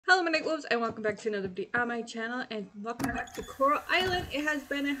Hello my Nightwolves and welcome back to another video on my channel and welcome back to Coral Island. It has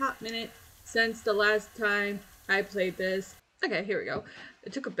been a hot minute since the last time I played this. Okay, here we go.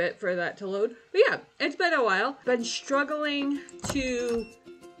 It took a bit for that to load. But yeah, it's been a while. Been struggling to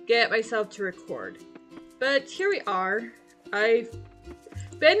get myself to record. But here we are. I've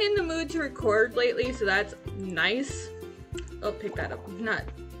been in the mood to record lately, so that's nice. Oh, pick that up. Not.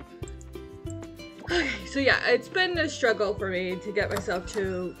 Okay, so yeah, it's been a struggle for me to get myself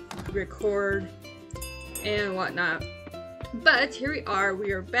to record and whatnot. But here we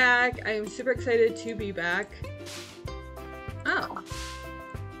are back. I am super excited to be back. Oh.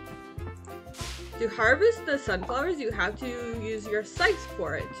 To harvest the sunflowers, you have to use your scythe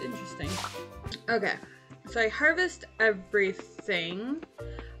for it. It's interesting. Okay, so I harvest everything.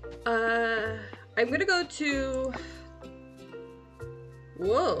 I'm gonna go to...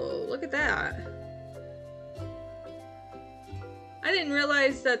 Whoa, look at that. I didn't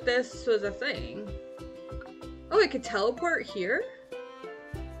realize that this was a thing. Oh, I could teleport here?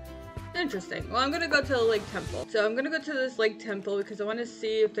 Interesting. Well, I'm gonna go to the lake temple. So I'm gonna go to this lake temple because I want to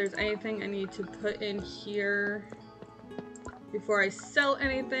see if there's anything I need to put in here before I sell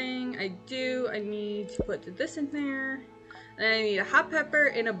anything. I do. I need to put this in there. And I need a hot pepper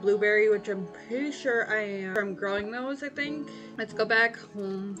and a blueberry, which I'm pretty sure I am growing those, I think. Let's go back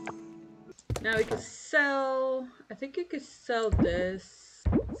home. Now we can sell, I think you could sell this.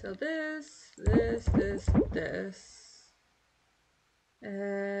 Sell this, this.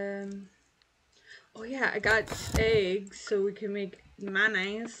 Oh yeah, I got eggs, so we can make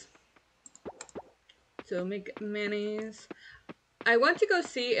mayonnaise. So make mayonnaise. I want to go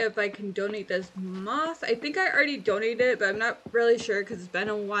see if I can donate this moth. I think I already donated it, but I'm not really sure because it's been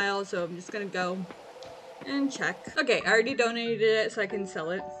a while, so I'm just gonna go and check. Okay, I already donated it, so I can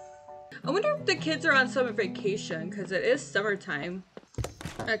sell it. I wonder if the kids are on summer vacation because it is summertime.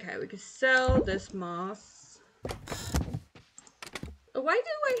 Okay, we could sell this moss. Why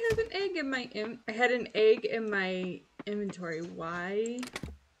do I have an egg in my I had an egg in my inventory. Why?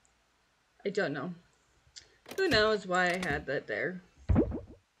 I don't know. Who knows why I had that there.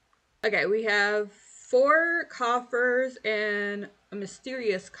 Okay, we have 4 coffers and a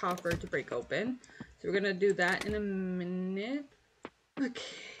mysterious coffer to break open. So we're gonna do that in a minute. Okay.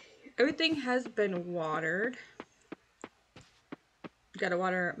 Everything has been watered. Gotta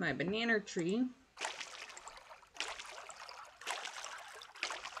water my banana tree.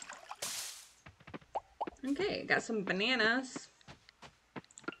 Okay, got some bananas.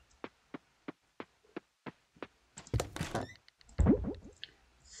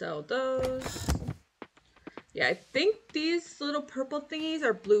 Sell those. Yeah, I think these little purple thingies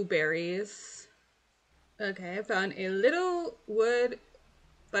are blueberries. Okay, I found a little wood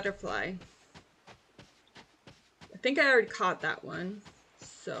butterfly. I think I already caught that one,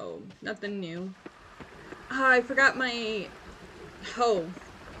 so nothing new. I forgot my hoe.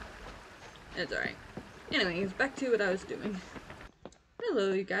 It's alright. Anyways, back to what I was doing.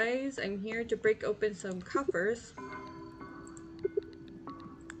 Hello you guys, I'm here to break open some coffers.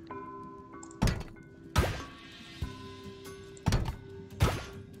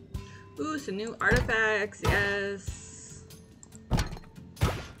 Ooh, some new artifacts, yes.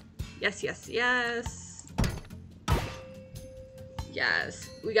 Yes. Yes,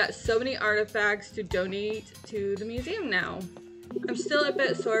 we got so many artifacts to donate to the museum now. I'm still a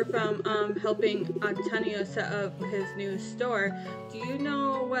bit sore from helping Antonio set up his new store. Do you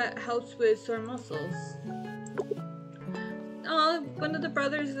know what helps with sore muscles? Oh, one of the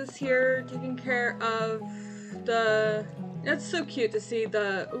brothers is here taking care of the... That's so cute to see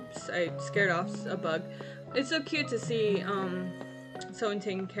the... Oops, I scared off a bug. It's so cute to see someone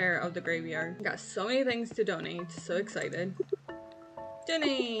taking care of the graveyard. Got so many things to donate. So excited.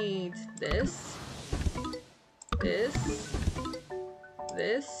 Donate this, and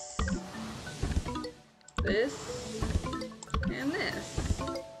this.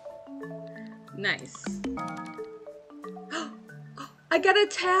 Nice. I got a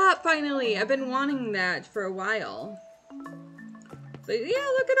tap finally. I've been wanting that for a while. But yeah,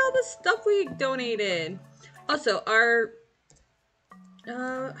 look at all the stuff we donated. Also, our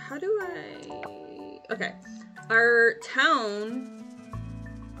how do I... Okay. Our town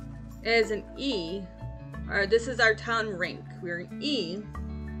is an E. This is our town rank. We're an E.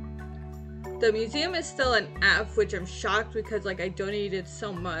 The museum is still an F, which I'm shocked because like I donated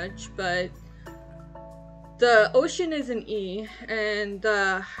so much, but the ocean is an E and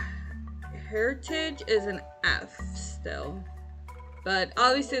the heritage is an F still. But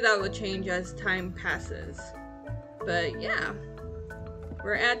obviously that will change as time passes. But yeah.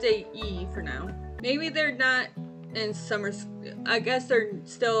 We're at a E for now. Maybe they're not in summer. I guess they're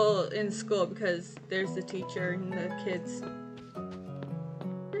still in school because there's the teacher and the kids.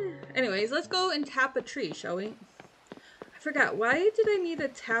 Anyways, let's go and tap a tree, shall we? I forgot. Why did I need to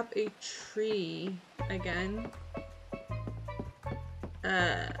tap a tree again?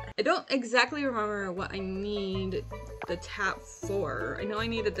 I don't exactly remember what I need the tap for. I know I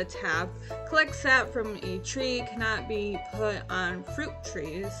needed the tap. Collect sap from a tree, cannot be put on fruit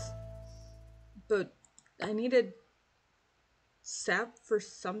trees. But I needed sap for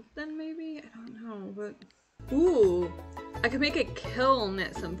something, maybe? I don't know, but... Ooh! I could make a kiln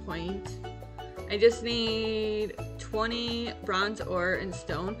at some point. I just need 20 bronze ore and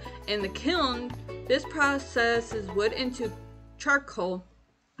stone. And the kiln, this processes wood into charcoal,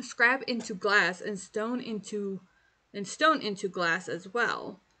 scrap into glass, and stone into glass as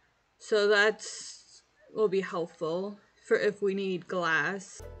well. So that's will be helpful for if we need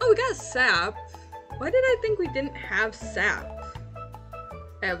glass. Oh, we got sap. Why did I think we didn't have sap?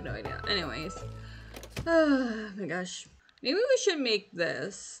 I have no idea. Anyways. Oh my gosh. Maybe we should make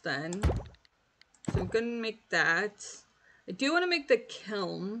this then. So I'm gonna make that. I do want to make the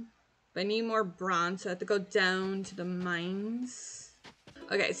kiln, but I need more bronze, so I have to go down to the mines.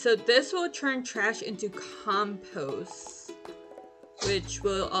 Okay, so this will turn trash into compost, which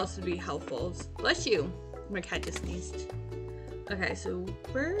will also be helpful. Bless you. My cat just sneezed. Okay, so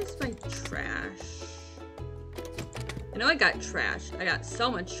where's my trash? I know I got trash. I got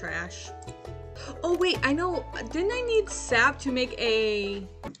so much trash. Oh wait, I know. Didn't I need sap to make a...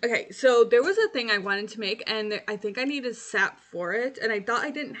 Okay, so there was a thing I wanted to make, and I think I needed sap for it, and I thought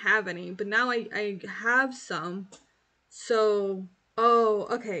I didn't have any, but now I have some. So, oh,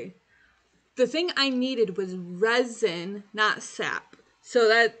 okay. The thing I needed was resin, not sap. So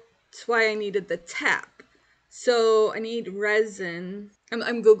that's why I needed the tap. So I need resin.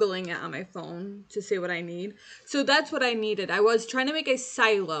 I'm Googling it on my phone to see what I need. So that's what I needed. I was trying to make a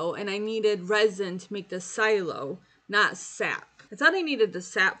silo, and I needed resin to make the silo, not sap. I thought I needed the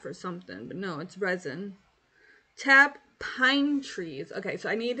sap for something, but no, it's resin. Tap pine trees. Okay, so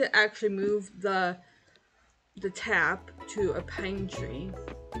I need to actually move the tap to a pine tree.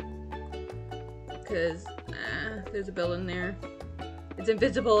 Because, there's a building there. It's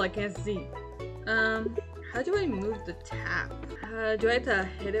invisible, I can't see. How do I move the tap? Do I have to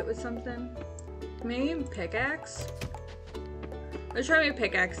hit it with something? Maybe pickaxe? Let's try my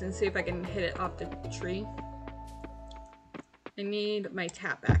pickaxe and see if I can hit it off the tree. I need my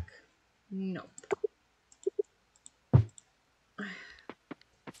tap back. Nope.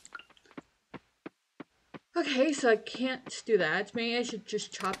 Okay, so I can't do that. Maybe I should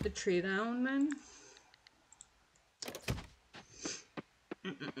just chop the tree down then.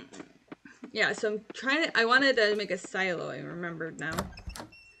 Yeah, so I'm trying to... I wanted to make a silo, I remembered now.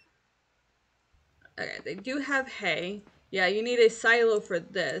 Okay, they do have hay. Yeah, you need a silo for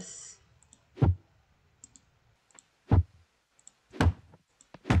this.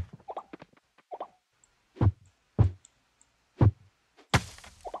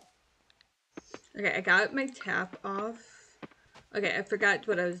 Okay, I got my tap off. Okay, I forgot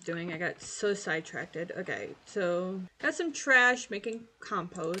what I was doing. I got so sidetracked. Okay, so got some trash, making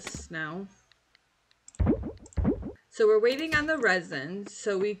compost now. So we're waiting on the resin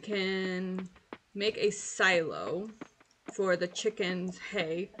so we can make a silo for the chicken's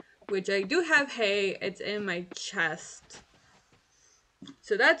hay, which I do have hay. It's in my chest.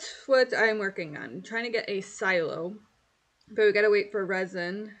 So that's what I'm working on. I'm trying to get a silo, but we gotta wait for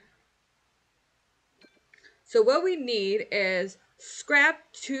resin. So what we need is scrap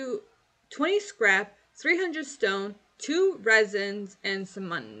 20 scrap, 300 stone, 2 resins, and some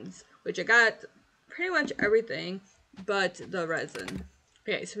muttons, which I got pretty much everything but the resin.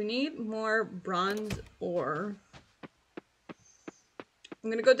 Okay, so we need more bronze ore. I'm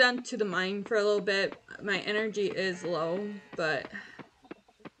gonna go down to the mine for a little bit. My energy is low, but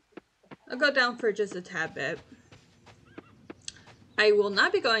I'll go down for just a tad bit. I will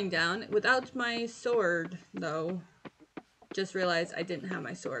not be going down without my sword, though. Just realized I didn't have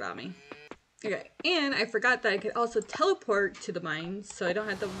my sword on me. Okay, and I forgot that I could also teleport to the mines, so I don't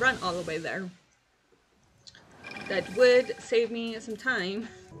have to run all the way there. That would save me some time.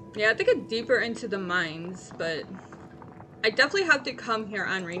 Yeah, I have to get deeper into the mines, but I definitely have to come here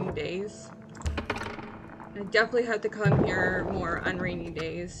on rainy days. I definitely have to come here more on rainy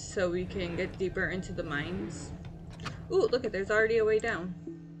days so we can get deeper into the mines. Ooh, look at, there's already a way down.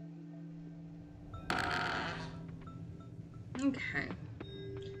 Okay.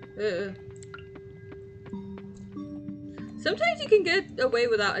 Sometimes you can get away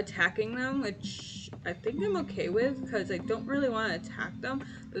without attacking them, which I think I'm okay with, because I don't really want to attack them.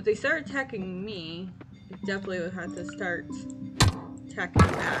 But if they start attacking me, definitely would have to start attacking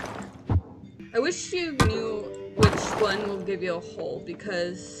back. I wish you knew which one will give you a hole,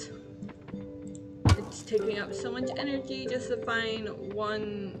 because it's taking up so much energy just to find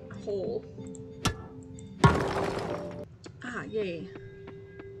one hole. Ah, yay.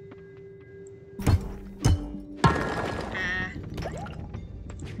 Ah.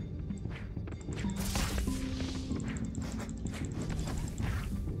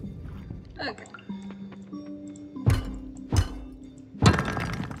 Okay.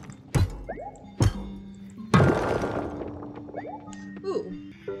 Ooh.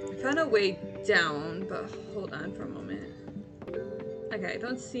 I found a way down, but hold on for a moment. Okay, I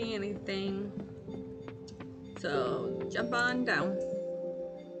don't see anything. So, jump on down.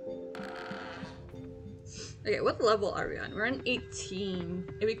 Okay, what level are we on? We're on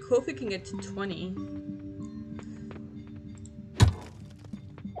 18. It'd be cool if we can get to 20.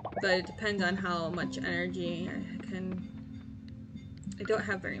 But it depends on how much energy I can... I don't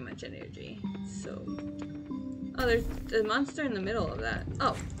have very much energy, so... Oh, there's a monster in the middle of that.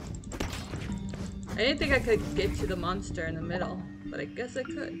 Oh. I didn't think I could get to the monster in the middle, but I guess I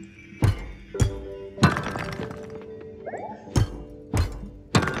could.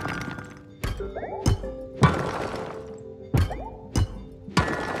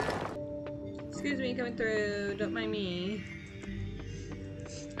 Excuse me, coming through. Don't mind me.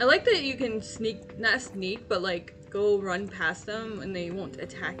 I like that you can sneak, not sneak, but like go run past them and they won't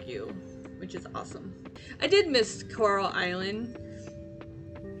attack you, which is awesome. I did miss Coral Island.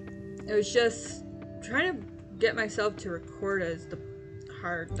 It was just trying to get myself to record as the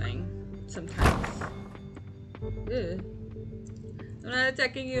hard thing sometimes. Ugh. I'm not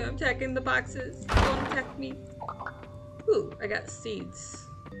attacking you, I'm attacking the boxes. Don't attack me. Ooh, I got seeds.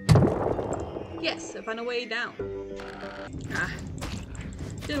 Yes, I found a way down. Ah.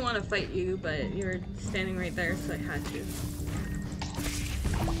 Didn't want to fight you, but you were standing right there, so I had to.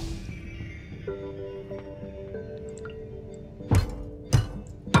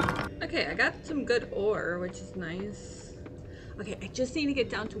 Okay, I got some good ore, which is nice. Okay, I just need to get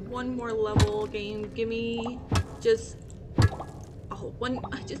down to one more level. Game, give me just a hole.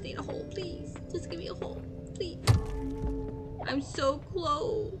 I just need a hole, please. Just give me a hole, please. I'm so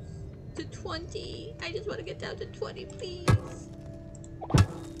close to 20. I just want to get down to 20, please.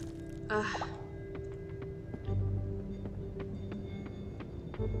 I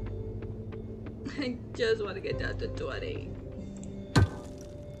just want to get down to 20.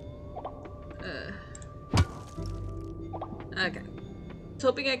 Okay. I was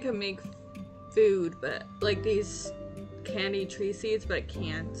hoping I could make food, but like these candy tree seeds, but I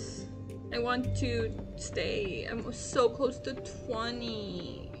can't. I want to stay. I'm so close to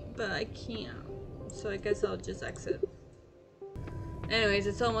 20, but I can't. So I guess I'll just exit. Anyways,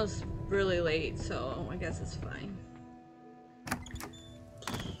 it's almost really late, so I guess it's fine.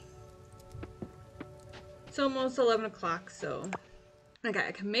 It's almost 11 o'clock, so... Okay,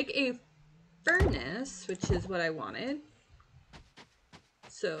 I can make a furnace, which is what I wanted.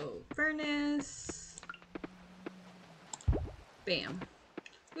 So, furnace... Bam.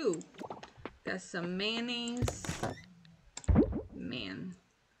 Ooh. Got some mayonnaise. Mayonnaise.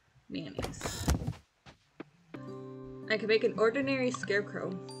 I can make an ordinary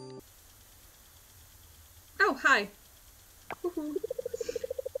scarecrow. Oh, hi. Woohoo.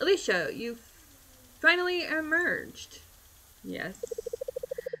 Alicia, you finally emerged. Yes.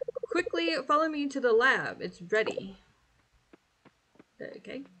 Quickly follow me to the lab. It's ready.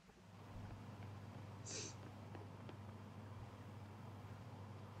 Okay.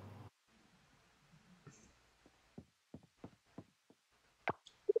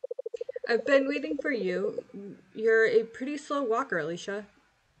 I've been waiting for you. You're a pretty slow walker, Alicia.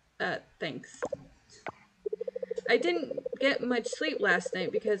 Thanks. I didn't get much sleep last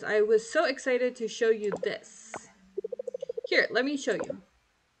night because I was so excited to show you this. Here, let me show you.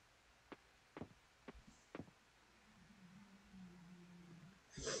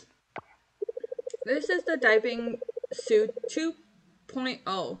 This is the diving suit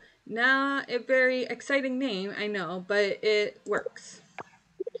 2.0. Not a very exciting name, I know, but it works.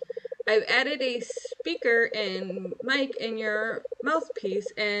 I've added a speaker and mic in your mouthpiece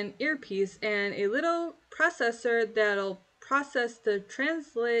and earpiece and a little processor that'll process and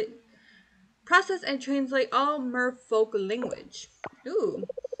translate all merfolk language. Ooh.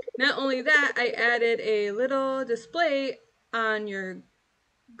 Not only that, I added a little display on your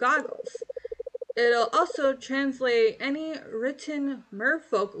goggles. It'll also translate any written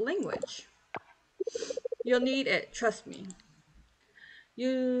merfolk language. You'll need it, trust me.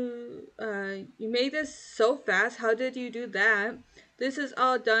 You made this so fast. How did you do that? This is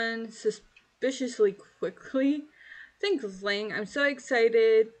all done suspiciously quickly. Thanks, I'm so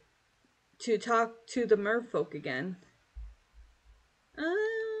excited to talk to the merfolk again.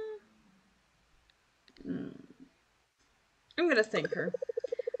 I'm gonna thank her.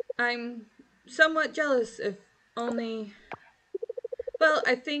 I'm somewhat jealous, if only... Well,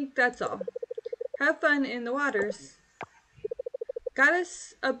 I think that's all. Have fun in the waters.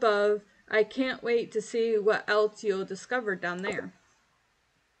 Goddess above, I can't wait to see what else you'll discover down there.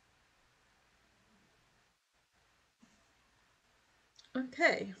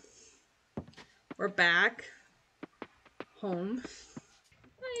 Okay. We're back. Home.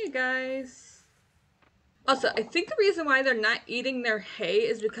 Hi, you guys. Also, I think the reason why they're not eating their hay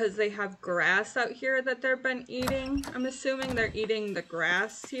is because they have grass out here that they've been eating. I'm assuming they're eating the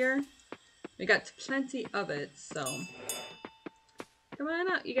grass here. We got plenty of it, so... Come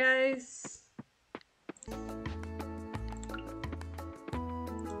on out, you guys.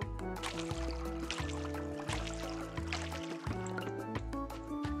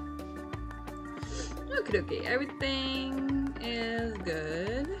 Okay, everything is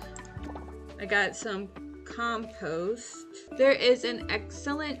good. I got some compost. There is an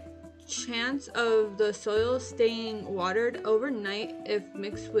excellent chance of the soil staying watered overnight if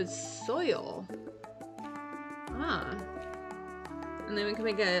mixed with soil. Ah. And then we can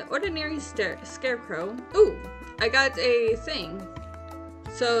make an ordinary scarecrow. Ooh, I got a thing.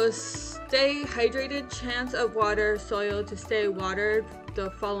 So stay hydrated, chance of water soil to stay watered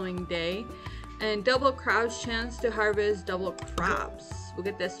the following day. And double crops, chance to harvest double crops. We'll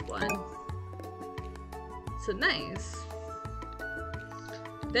get this one. So nice.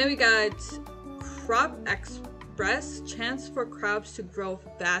 Then we got Crop Express, chance for crops to grow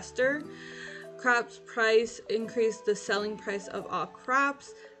faster. Crops price increase the selling price of all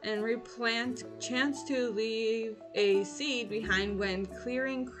crops. And replant, chance to leave a seed behind when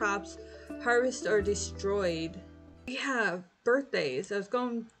clearing crops, harvest or destroyed. We have birthdays. I was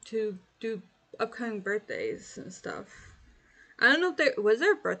going to do upcoming birthdays and stuff. I don't know if there was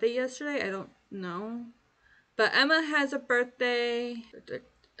a birthday yesterday. I don't know. But Emma has a birthday.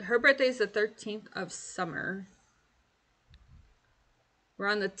 Her birthday is the 13th of summer. We're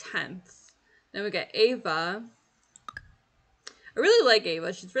on the 10th. Then we got Ava. I really like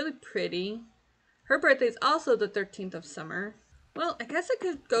Ava. She's really pretty. Her birthday is also the 13th of summer. Well, I guess I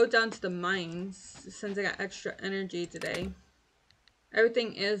could go down to the mines since I got extra energy today.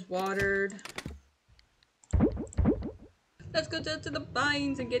 Everything is watered. Let's go down to the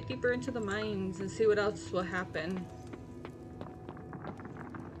mines and get deeper into the mines and see what else will happen.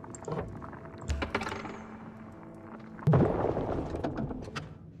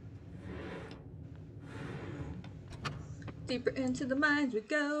 Deeper into the mines we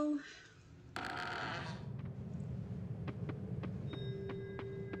go.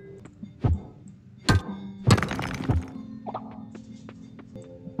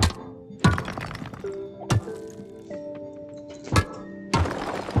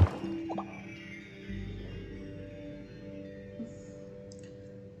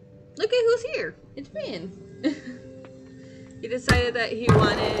 Look at who's here. It's Finn. He decided that he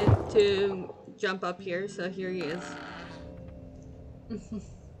wanted to jump up here, so here he is.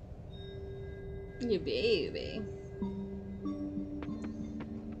 You baby.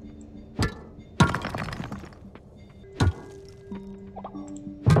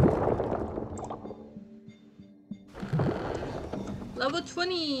 Level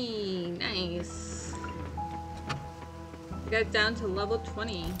 20. Nice. We got down to level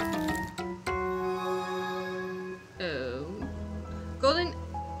 20. Oh. Golden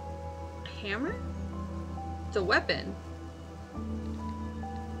hammer? It's a weapon.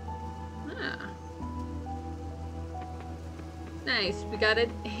 Ah. Nice. We got a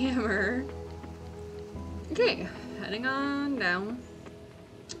hammer. Okay. Heading on down.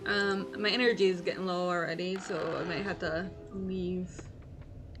 My energy is getting low already, so I might have to leave.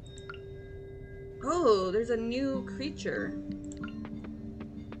 Oh, there's a new creature.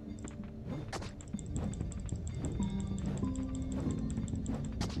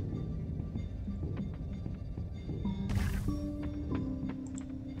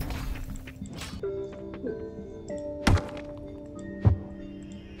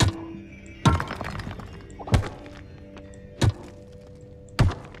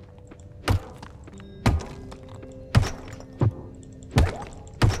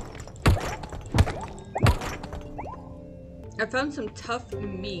 I found some tough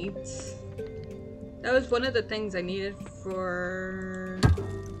meat. That was one of the things I needed for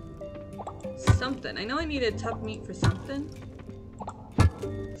something. I know I needed tough meat for something.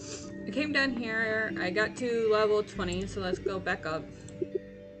 I came down here. I got to level 20, so let's go back up.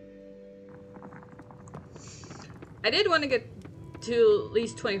 I did want to get to at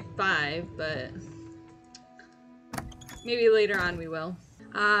least 25, but maybe later on we will.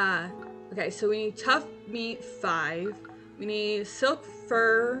 Okay, so we need tough meat 5. We need silk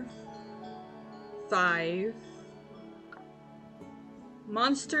fur 5.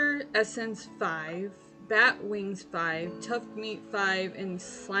 Monster essence 5. Bat wings 5. Tough meat 5. And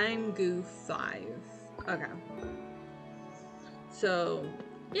slime goo 5. Okay. So,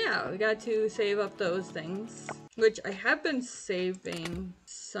 yeah, we got to save up those things. Which I have been saving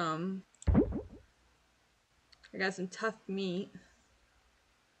some. I got some tough meat.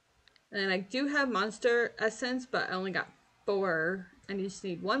 And I do have monster essence, but I only got 4. I just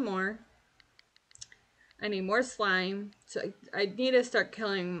need 1 more. I need more slime. So I need to start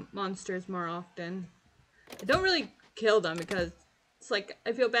killing monsters more often. I don't really kill them because it's like,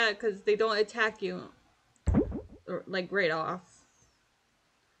 I feel bad because they don't attack you like right off.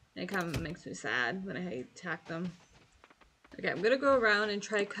 It kind of makes me sad when I attack them. Okay, I'm gonna go around and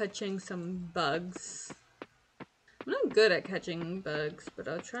try catching some bugs. I'm not good at catching bugs, but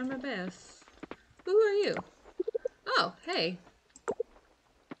I'll try my best. Who are you? Oh, hey.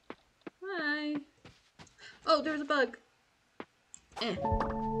 Hi. Oh, there's a bug. Eh.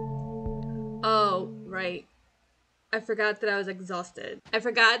 Oh, right. I forgot that I was exhausted. I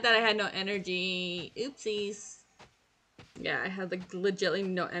forgot that I had no energy. Oopsies. Yeah, I had like legitimately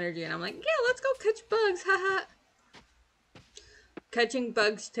no energy and I'm like, yeah, let's go catch bugs, haha. Catching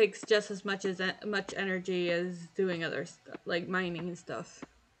bugs takes just as much energy as doing other stuff, like mining and stuff.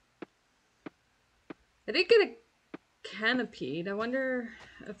 I did get a canopy. I wonder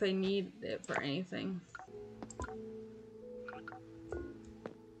if I need it for anything.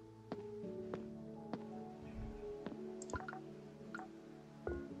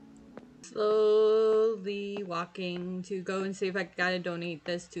 Slowly walking to go and see if I gotta donate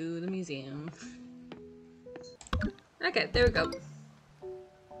this to the museum. Okay, there we go.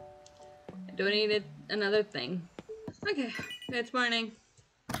 I donated another thing. Okay, it's morning.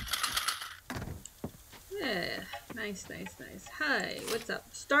 Yeah, nice. Hi, what's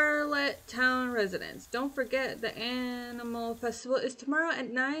up? Starlet Town residents. Don't forget the Animal Festival is tomorrow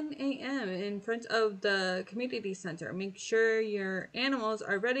at 9 a.m. in front of the community center. Make sure your animals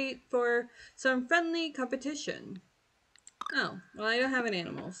are ready for some friendly competition. Oh, well I don't have an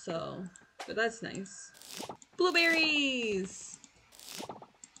animal, so, but that's nice. Blueberries!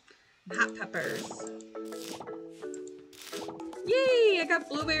 Hot peppers. Yay! I got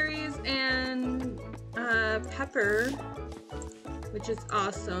blueberries and pepper, which is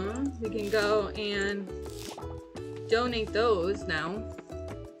awesome. We can go and donate those now.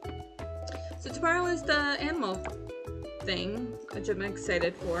 So tomorrow is the animal thing, which I'm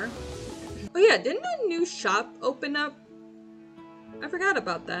excited for. Oh yeah, didn't a new shop open up? I forgot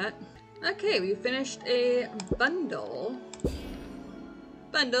about that. Okay, we finished a bundle.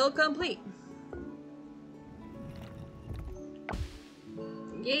 Bundle complete.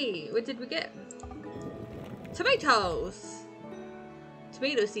 Yay, what did we get? Tomatoes!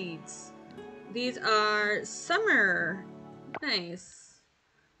 Tomato seeds. These are summer. Nice.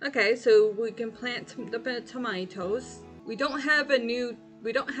 Okay, so we can plant the tomatoes. We don't have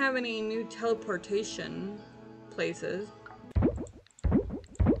any new teleportation places.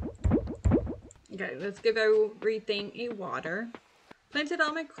 Okay, let's give everything a water. Planted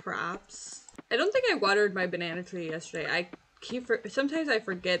all my crops. I don't think I watered my banana tree yesterday. Sometimes I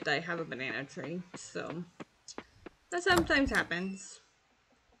forget that I have a banana tree, so that sometimes happens.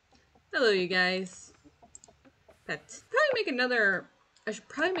 Hello, you guys. Pets. I should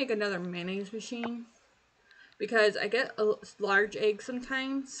probably make another mayonnaise machine because I get a large egg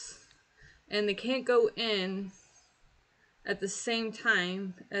sometimes and they can't go in at the same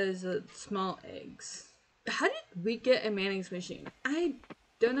time as small eggs. How did we get a mayonnaise machine? I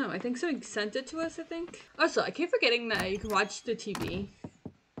don't know. I think somebody sent it to us, I think. Also, I keep forgetting that you can watch the TV.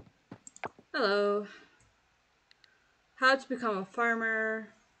 Hello. How to become a farmer.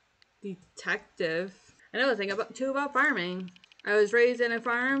 Detective. I know a thing about farming. I was raised in a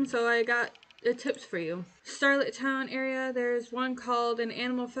farm, so I got tips for you. Starlet Town area, there's one called an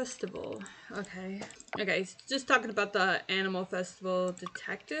Animal Festival. Okay. Okay, just talking about the Animal Festival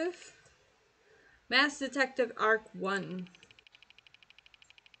Detective. Mass Detective Arc 1.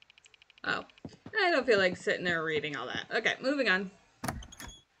 Oh. I don't feel like sitting there reading all that. Okay, moving on.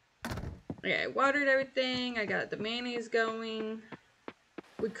 Okay, I watered everything. I got the mayonnaise going.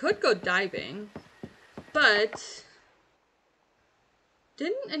 We could go diving, but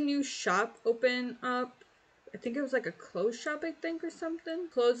didn't a new shop open up? I think it was like a clothes shop, I think, or something.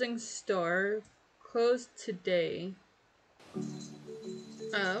 Closing store. Closed today.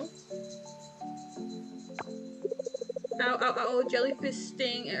 Oh. Ow, ow, ow, jellyfish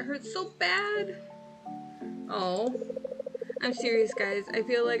sting. It hurts so bad. Oh. I'm serious, guys. I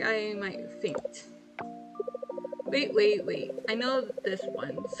feel like I might faint. Wait, wait, wait. I know this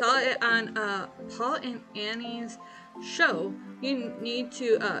one. Saw it on Paul and Annie's show. You need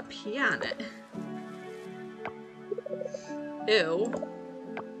to pee on it. Ew.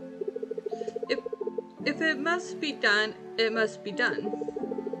 If it must be done, it must be done.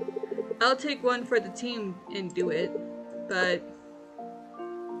 I'll take one for the team and do it, but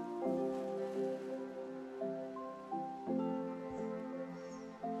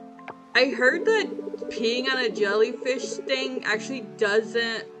I heard that peeing on a jellyfish sting actually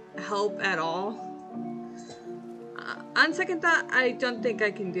doesn't help at all. On second thought, I don't think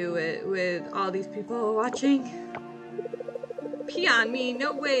I can do it with all these people watching. Pee on me?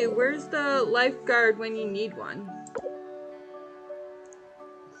 No way. Where's the lifeguard when you need one?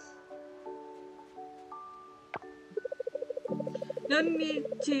 No need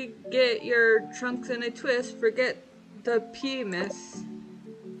to get your trunks in a twist. Forget the pee, miss.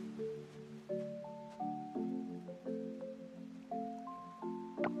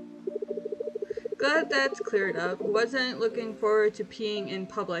 Glad that's cleared up. Wasn't looking forward to peeing in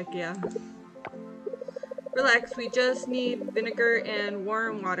public, yeah. Relax, we just need vinegar and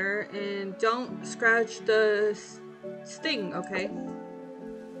warm water, and don't scratch the sting, okay?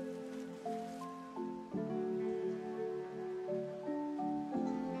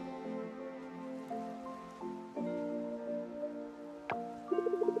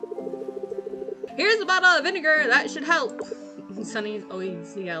 Here's a bottle of vinegar, that should help. Sunny's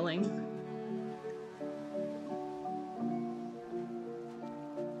always yelling.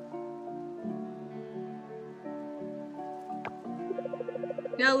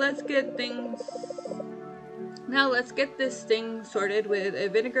 Now let's get this thing sorted with a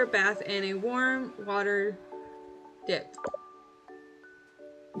vinegar bath and a warm water dip.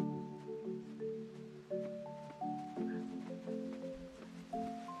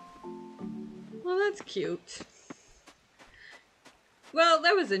 Well, that's cute. Well,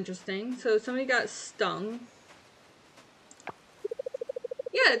 that was interesting. So somebody got stung.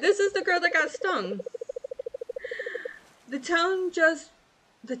 Yeah, this is the girl that got stung. The town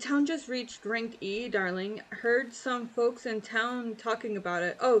just reached rank E, darling. Heard some folks in town talking about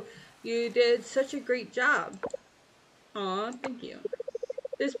it. Oh, you did such a great job. Aw, thank you.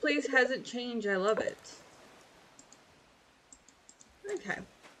 This place hasn't changed. I love it. Okay.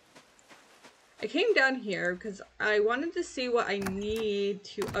 I came down here because I wanted to see what I need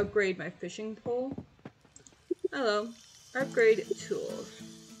to upgrade my fishing pole. Hello. Upgrade tools.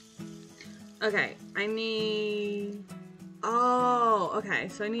 Okay, I need... Oh, okay.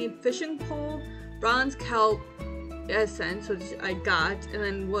 So I need fishing pole, bronze kelp essence, which I got, and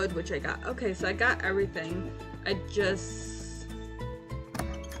then wood, which I got. Okay, so I got everything. I just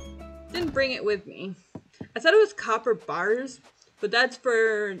didn't bring it with me. I thought it was copper bars, but that's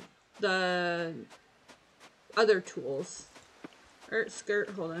for the other tools. Or skirt,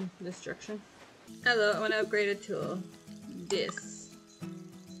 hold on, this direction. Hello, I want to upgrade a tool. This.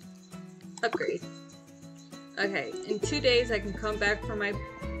 Upgrade. Okay, in 2 days I can come back for my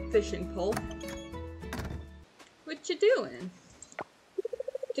fishing pole. What you doing?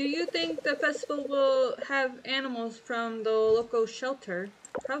 Do you think the festival will have animals from the local shelter?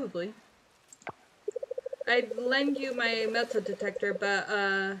 Probably. I'd lend you my metal detector, but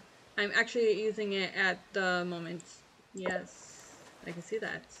I'm actually using it at the moment. Yes, I can see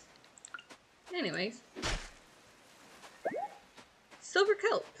that. Anyways. Silver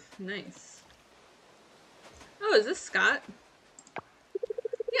kelp. Nice. Oh, is this Scott?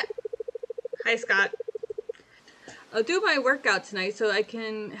 Yeah. Hi, Scott. I'll do my workout tonight so I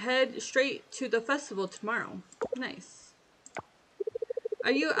can head straight to the festival tomorrow. Nice.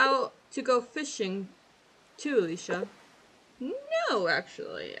 Are you out to go fishing too, Alicia? No,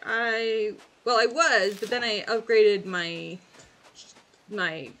 actually. I was, but then I upgraded my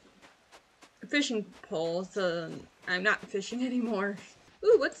fishing pole, so I'm not fishing anymore.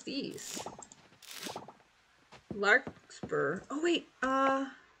 Ooh, what's these? Larkspur. Oh wait,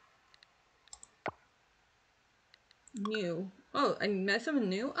 new. Oh, I met someone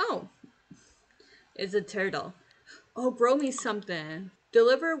new? Oh. It's a turtle. Oh, grow me something.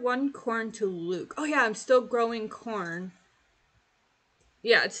 Deliver 1 corn to Luke. Oh yeah, I'm still growing corn.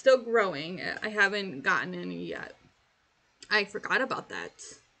 Yeah, it's still growing. I haven't gotten any yet. I forgot about that.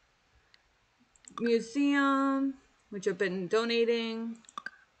 Museum, which I've been donating.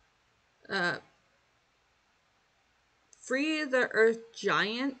 Free the Earth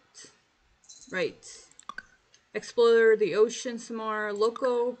Giant. Right. Explore the ocean some more.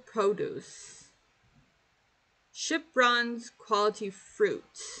 Local produce. Ship runs quality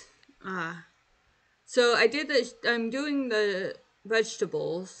fruit. So I did this. I'm doing the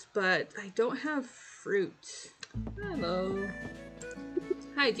vegetables, but I don't have fruit. Hello.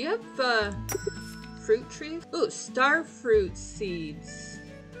 Hi, do you have fruit trees? Oh, star fruit seeds.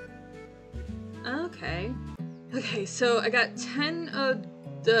 Okay. Okay, so I got 10 of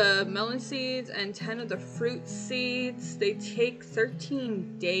the melon seeds and 10 of the fruit seeds. They take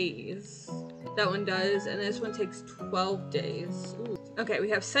 13 days. That one does, and this one takes 12 days. Ooh. Okay, we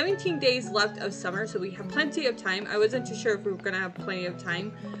have 17 days left of summer, so we have plenty of time. I wasn't too sure if we were gonna have plenty of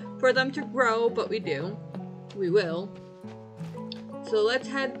time for them to grow, but we do. We will. So let's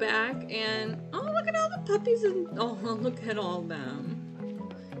head back and oh, look at all the puppies and oh, look at all of them.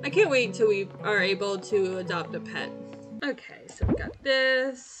 I can't wait until we are able to adopt a pet. Okay, so we got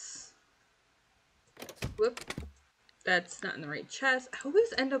this. Whoop. That's not in the right chest. I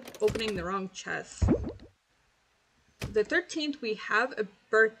always end up opening the wrong chest. The 13th, we have a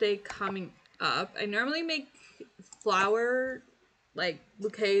birthday coming up. I normally make flower, like,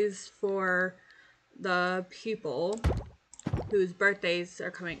 bouquets for the people whose birthdays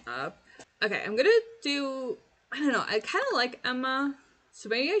are coming up. Okay, I'm gonna do, I don't know, I kind of like Emma, so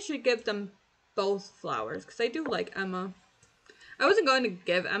maybe I should give them both flowers, because I do like Emma. I wasn't going to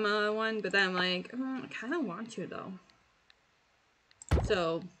give Emma one, but then I'm like, I kind of want to, though.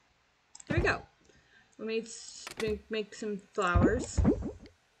 So, here we go. Let me make some flowers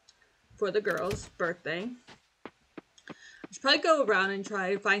for the girl's birthday. I should probably go around and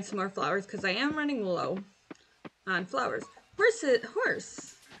try to find some more flowers, because I am running low on flowers.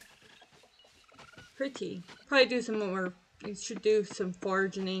 Horse. Pretty. Probably do some more. I should do some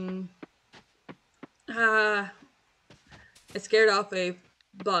foraging. I scared off a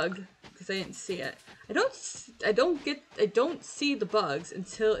bug because I didn't see it. I don't see the bugs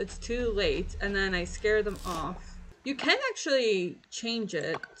until it's too late, and then I scare them off. You can actually change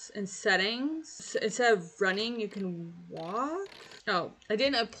it in settings. Instead of running, you can walk. Oh, I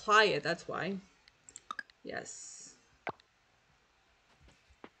didn't apply it, that's why. Yes.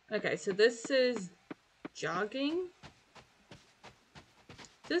 Okay, so this is jogging.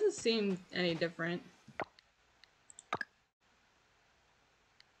 Doesn't seem any different.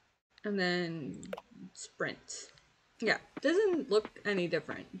 And then sprint. Yeah, doesn't look any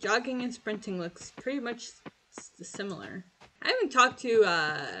different. Jogging and sprinting looks pretty much similar. I haven't talked to,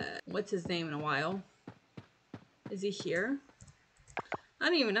 what's his name in a while. Is he here? I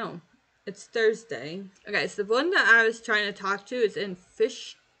don't even know. It's Thursday. Okay, so the one that I was trying to talk to is in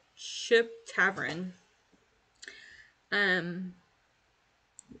Fish Ship Tavern.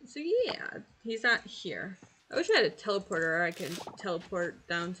 So yeah, he's not here. I wish I had a teleporter I could teleport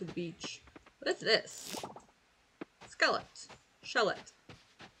down to the beach. What is this? Skeleton. Shelllet.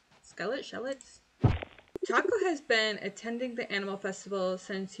 Skeleton? Shellets? Taco has been attending the animal festival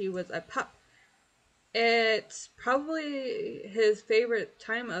since he was a pup. It's probably his favorite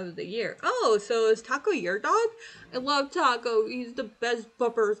time of the year. Oh, so is Taco your dog? I love Taco. He's the best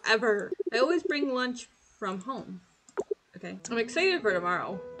puppers ever. I always bring lunch from home. Okay. I'm excited for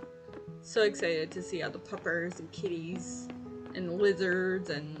tomorrow. So excited to see all the puppers and kitties and lizards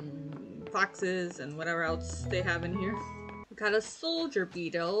and foxes and whatever else they have in here. We got a soldier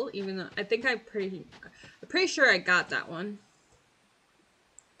beetle, even though I think I'm pretty sure I got that one.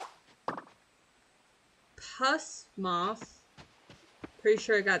 Pus moth. Pretty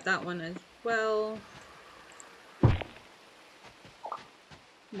sure I got that one as well.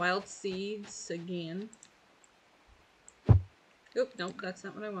 Wild seeds again. Oop, nope, that's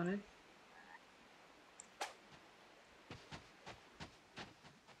not what I wanted.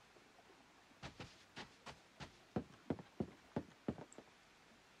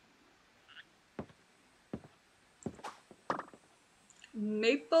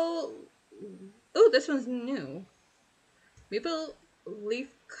 Maple. Oh, this one's new. Maple leaf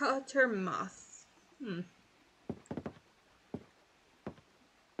cutter moth.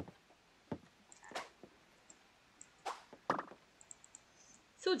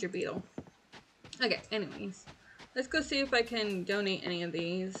 Soldier beetle. Okay, anyways. Let's go see if I can donate any of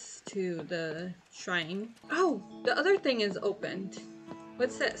these to the shrine. Oh, the other thing is opened.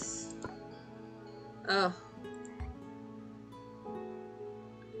 What's this? Oh.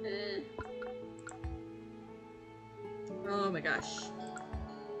 Oh my gosh.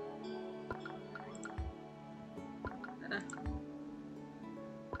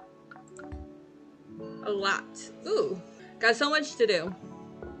 A lot. Ooh. Got so much to do.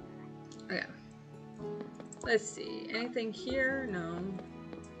 Okay. Let's see. Anything here? No.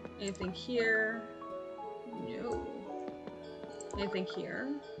 Anything here? No. Anything here?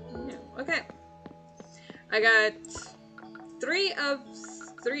 No. Okay. I got 3 of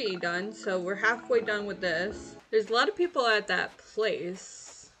 3 done, so we're halfway done with this. There's a lot of people at that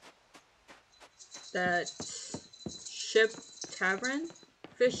place. That ship tavern?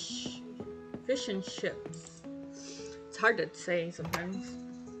 Fish and chips. It's hard to say sometimes.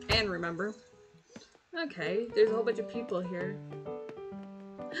 And remember. Okay, there's a whole bunch of people here.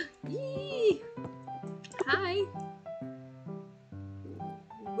 Yee! Hi!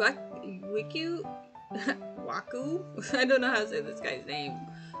 Waku? Waku? I don't know how to say this guy's name.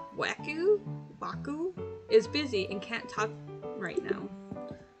 Waku is busy and can't talk right now.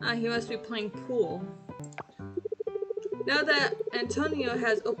 He must be playing pool. Now that Antonio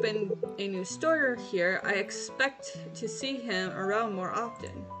has opened a new store here, I expect to see him around more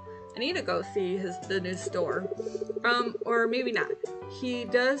often. I need to go see the new store. Or maybe not. He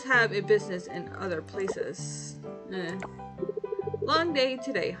does have a business in other places. Long day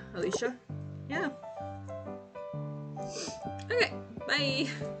today, Alicia. Yeah. Okay, bye.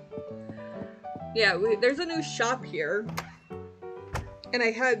 Yeah, there's a new shop here. And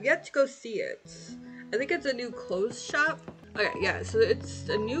I have yet to go see it. I think it's a new clothes shop. Okay, yeah, so it's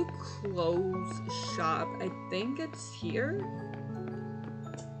a new clothes shop. I think it's here.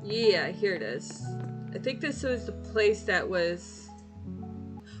 Yeah, here it is. I think this was the place that was...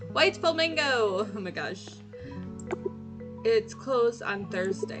 White Flamingo! Oh my gosh. It's closed on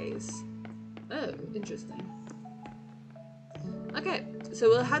Thursdays. Oh, interesting. Okay, so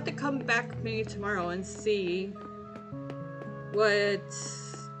we'll have to come back maybe tomorrow and see what...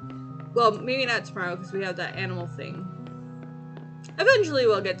 Well, maybe not tomorrow because we have that animal thing. Eventually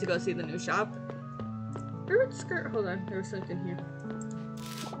we'll get to go see the new shop. Favorite skirt? Hold on, there was something here.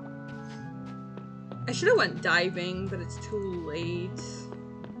 I should have went diving, but it's too late.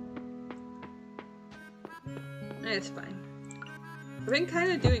 It's fine. I've been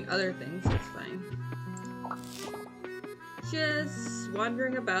kind of doing other things, so it's fine. Just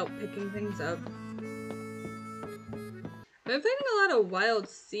wandering about, picking things up. I've been finding a lot of wild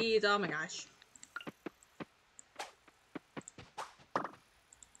seeds. Oh my gosh.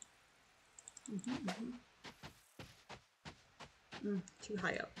 Too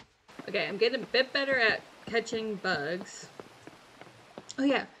high up. Okay, I'm getting a bit better at catching bugs. Oh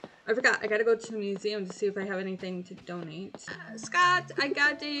yeah, I forgot. I gotta go to the museum to see if I have anything to donate. Scott, I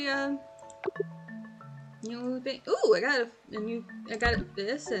got a new thing. Ooh, I got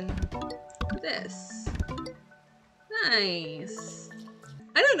this and this. Nice.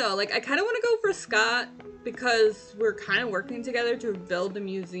 I don't know, like I kind of want to go for Scott because we're kind of working together to build the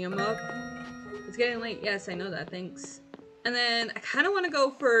museum up. It's getting late. Yes, I know that. Thanks. And then I kind of want to go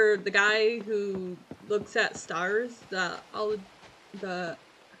for the guy who looks at stars. I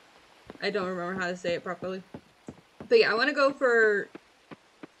don't remember how to say it properly. But yeah, I want to go for...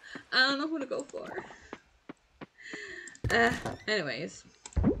 I don't know who to go for. Anyways.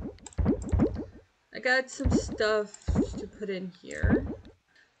 I got some stuff to put in here.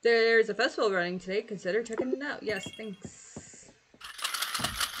 There's a festival running today. Consider checking it out. Yes, thanks.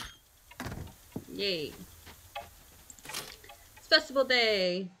 Yay. It's festival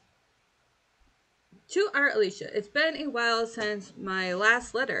day. To our Alicia, it's been a while since my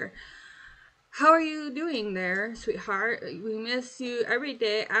last letter. How are you doing there, sweetheart? We miss you every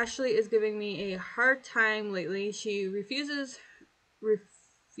day. Ashley is giving me a hard time lately. She refused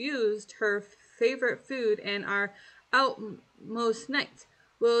her favorite food and are out most nights.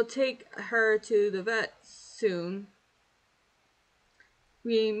 We'll take her to the vet soon.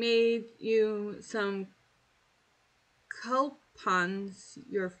 We made you some coupons,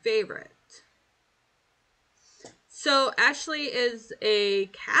 your favorite. So Ashley is a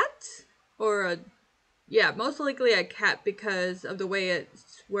cat? Or yeah, most likely a cat because of the way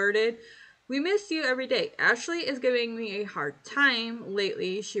it's worded. We miss you every day. Ashley is giving me a hard time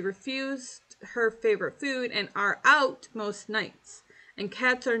lately. She refused her favorite food and are out most nights. And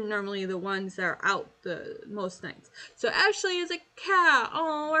cats are normally the ones that are out the most nights. So Ashley is a cat.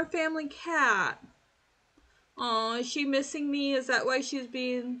 Oh, our family cat. Oh, is she missing me? Is that why she's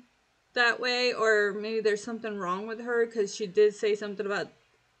being that way? Or maybe there's something wrong with her because she did say something about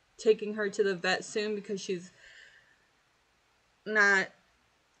taking her to the vet soon because she's not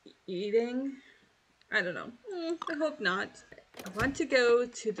eating. I don't know. I hope not. I want to go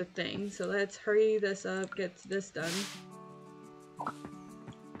to the thing, so let's hurry this up, get this done.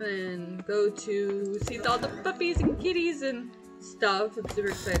 And go to see all the puppies and kitties and stuff. I'm super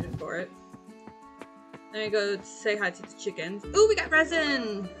excited for it. Then we go say hi to the chickens. Ooh, we got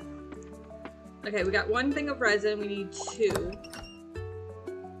resin! Okay, we got 1 thing of resin. We need 2.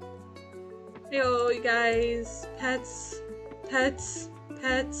 Heyo, you guys. Pets. Pets.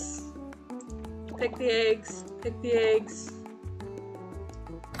 Pets. Pick the eggs. Pick the eggs.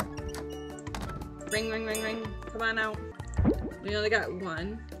 Ring, ring, ring, ring. Come on out. We only got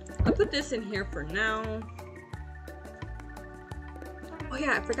one. I'll put this in here for now. Oh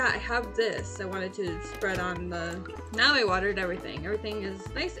yeah, I forgot I have this. I wanted to spread on the... Now I watered everything. Everything is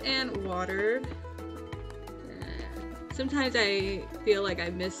nice and watered. Sometimes I feel like I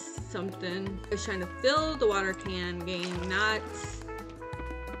missed something. I was trying to fill the water can game, not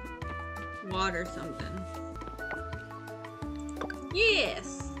water something.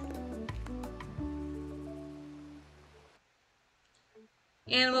 Yes!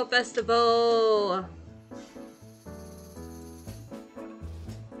 Animal Festival!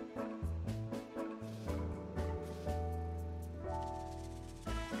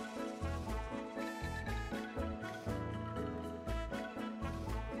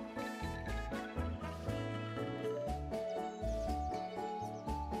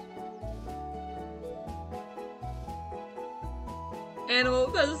 Animal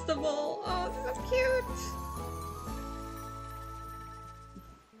Festival! Oh, so cute!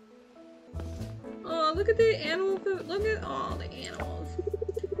 Oh, look at the animal food. Look at all the animals.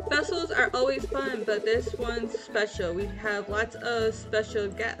 Festivals are always fun, but this one's special. We have lots of special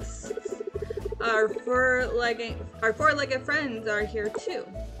guests. Our four-legged friends are here too.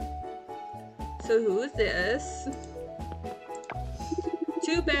 So who is this?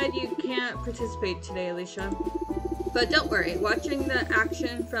 Too bad you can't participate today, Alicia. But don't worry, watching the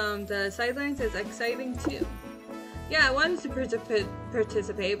action from the sidelines is exciting too. Yeah, I wanted to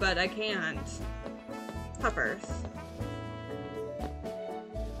participate, but I can't. Puppers.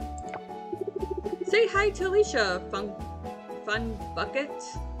 Say hi to Alicia, Fun Bucket.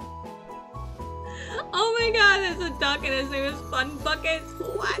 Oh my god, there's a duck and his name is Fun Bucket.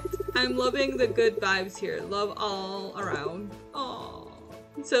 What? I'm loving the good vibes here. Love all around. Aww.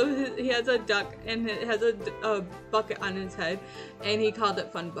 So he has a duck and it has a bucket on his head and he called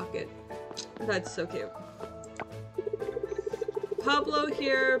it Fun Bucket. That's so cute. Pablo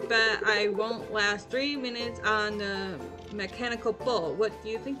here, but I won't last 3 minutes on the mechanical bull. What do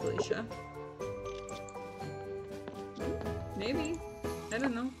you think, Alicia? Maybe. I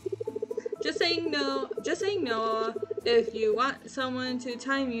don't know. Just saying no. Just saying no. If you want someone to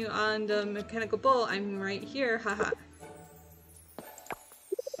time you on the mechanical bull, I'm right here. Haha.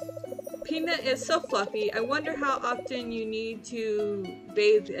 Peanut is so fluffy. I wonder how often you need to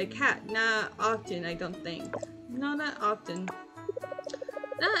bathe a cat. Not often, I don't think. No, not often.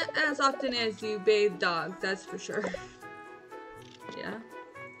 Not as often as you bathe dogs, that's for sure. Yeah.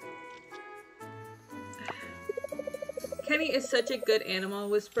 Kenny is such a good animal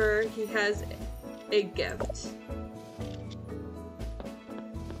whisperer. He has a gift.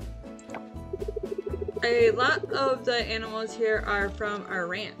 A lot of the animals here are from our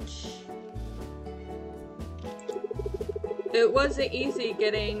ranch. It wasn't easy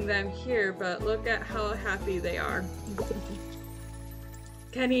getting them here, but look at how happy they are.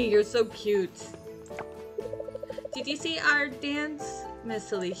 Kenny, you're so cute. Did you see our dance,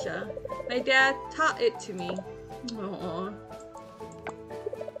 Miss Alicia? My dad taught it to me. Aww.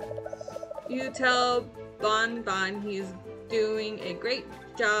 You tell Bon Bon he's doing a great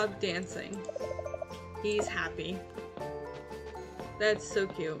job dancing. He's happy. That's so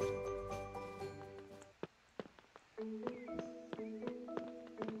cute.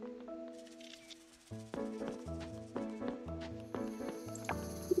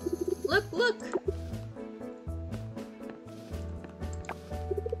 Look, look!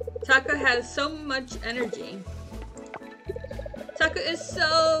 Taco has so much energy. Taco is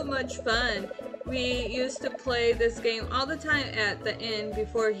so much fun. We used to play this game all the time at the inn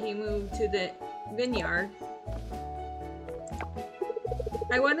before he moved to the vineyard.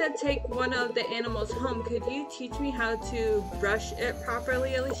 I want to take one of the animals home. Could you teach me how to brush it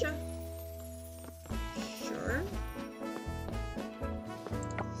properly, Alicia? Sure.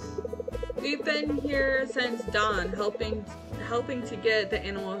 We've been here since dawn, helping to get the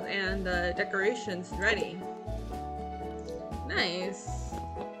animals and the decorations ready. Nice.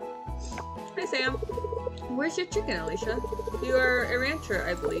 Hi, Sam. Where's your chicken, Alicia? You are a rancher,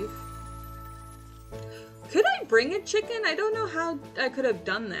 I believe. Could I bring a chicken? I don't know how I could have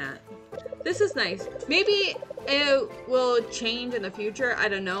done that. This is nice. Maybe it will change in the future. I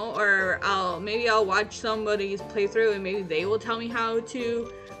don't know. Or maybe I'll watch somebody's playthrough and maybe they will tell me how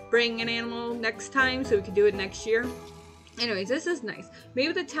to bring an animal next time so we can do it next year. Anyways, this is nice.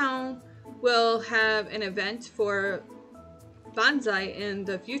 Maybe the town will have an event for bonsai in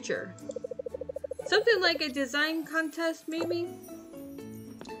the future. Something like a design contest, maybe?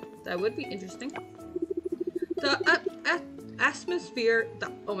 That would be interesting. So, atmosphere.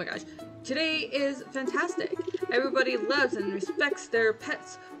 Oh my gosh. Today is fantastic. Everybody loves and respects their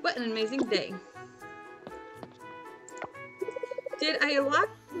pets. What an amazing day. Did I lock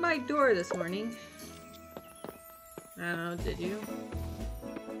my door this morning? I don't know, did you?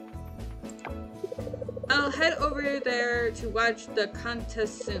 I'll head over there to watch the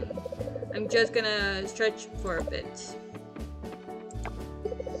contest soon. I'm just gonna stretch for a bit.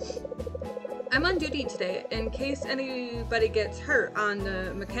 I'm on duty today in case anybody gets hurt on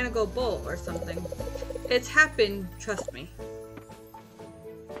the mechanical bull or something. It's happened, trust me.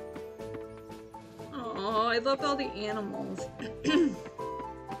 Oh, I love all the animals.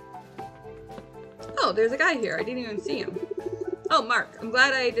 Oh, there's a guy here. I didn't even see him. Oh, Mark, I'm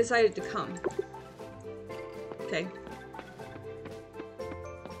glad I decided to come. Okay.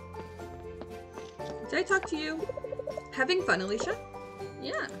 Did I talk to you? Having fun, Alicia?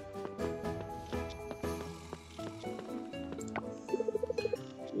 Yeah.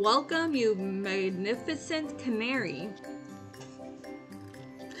 Welcome, you magnificent canary.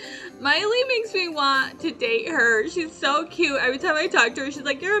 Miley makes me want to date her. She's so cute. Every time I talk to her, she's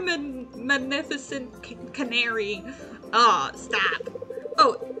like, you're a magnificent canary. Oh, stop.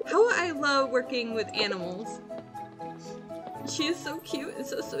 Oh, how I love working with animals. She's so cute and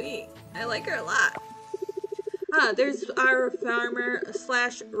so sweet. I like her a lot. Ah, there's our farmer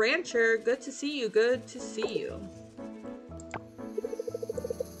slash rancher. Good to see you. Good to see you.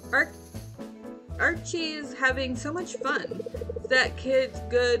 Archie's having so much fun. That kid's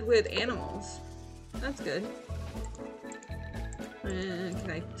good with animals. That's good.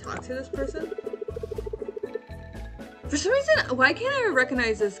 Can I talk to this person? For some reason, why can't I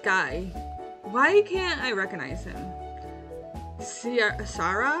recognize this guy? Why can't I recognize him?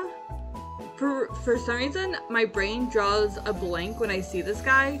 Sarah? For some reason, my brain draws a blank when I see this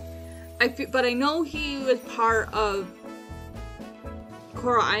guy. But I know he was part of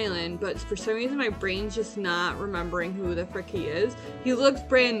Coral Island, but for some reason my brain's just not remembering who the frick he is. He looks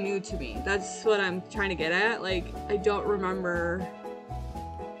brand new to me. That's what I'm trying to get at. Like, I don't remember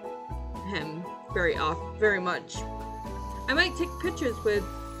him very much. I might take pictures with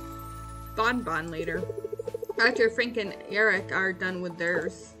Bon Bon later, after Frank and Eric are done with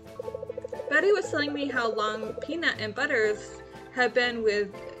theirs. Betty was telling me how long Peanut and Butters have been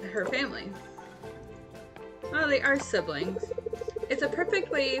with her family. Oh, they are siblings. It's a perfect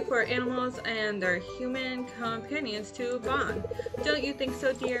way for animals and their human companions to bond. Don't you think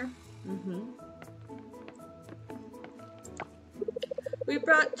so, dear? Mm-hmm. We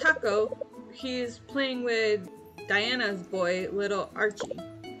brought Taco. He's playing with Diana's boy, little Archie.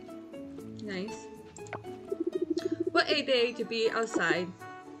 Nice. What a day to be outside.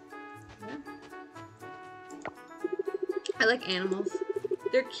 Yeah. I like animals.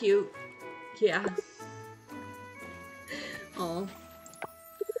 They're cute. Yeah. Oh.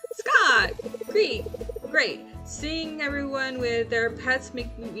 Scott! Great. Seeing everyone with their pets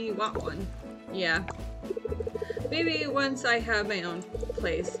make me want one. Yeah. Maybe once I have my own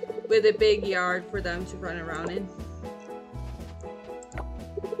place with a big yard for them to run around in.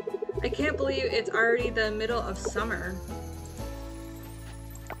 I can't believe it's already the middle of summer.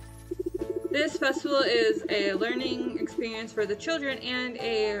 This festival is a learning experience for the children and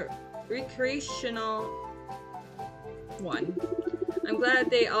a recreational one. I'm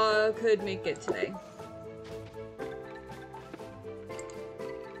glad they all could make it today.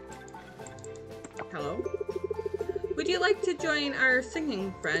 Hello? Would you like to join our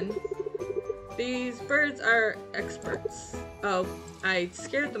singing friend? These birds are experts. Oh, I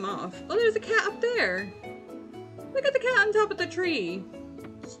scared them off. Oh, there's a cat up there. Look at the cat on top of the tree.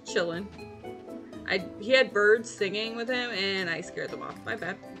 Just chilling. He had birds singing with him and I scared them off. My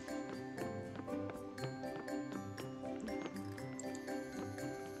bad.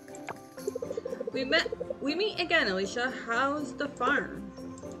 We meet again, Alicia. How's the farm?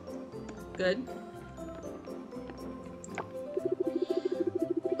 Good.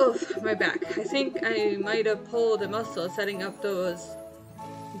 Oof, my back. I think I might have pulled a muscle setting up those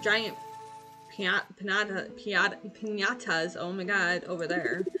giant piñatas, oh my god, over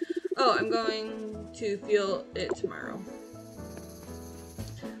there. Oh, I'm going to feel it tomorrow.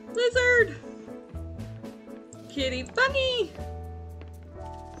 Lizard! Kitty bunny!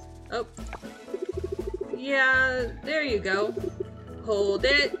 Oh. Yeah, there you go. Hold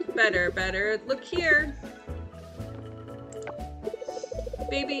it. Better. Look here.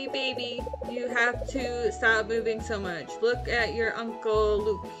 Baby, you have to stop moving so much. Look at your Uncle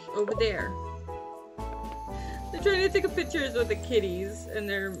Luke over there. They're trying to take pictures with the kitties and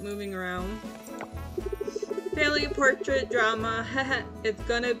they're moving around. Family portrait drama. It's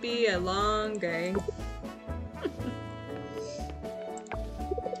gonna be a long day.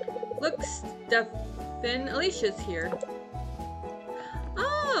 Look, Stefan, Alicia's here.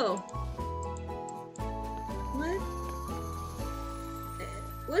 Oh! What?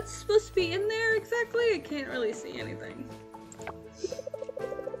 What's supposed to be in there exactly? I can't really see anything.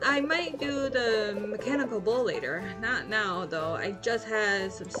 I might do the mechanical bull later. Not now, though. I just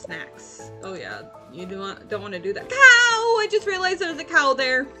had some snacks. Oh yeah, you don't want to do that. Cow! I just realized there's a cow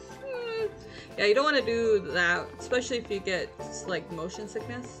there. Yeah, you don't want to do that, especially if you get like motion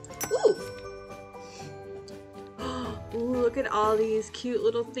sickness. Ooh! Ooh, look at all these cute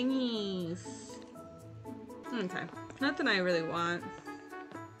little thingies. Okay, nothing I really want.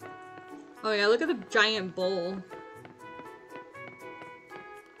 Oh yeah, look at the giant bowl.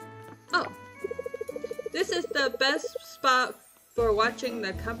 Oh, this is the best spot for watching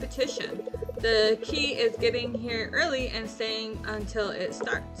the competition. The key is getting here early and staying until it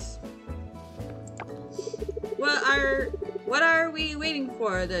starts. What are we waiting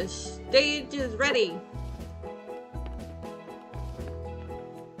for? The stage is ready.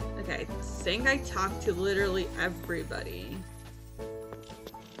 Okay, I think I talked to literally everybody.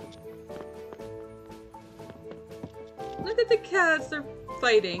 Look at the cats, they're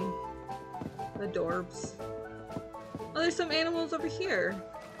fighting. Adorbs. Oh, there's some animals over here.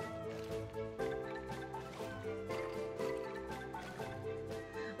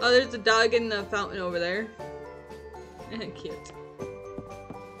 Oh, there's a dog in the fountain over there. Cute.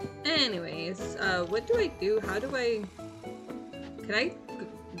 Anyways, what do I do? How do I... Can I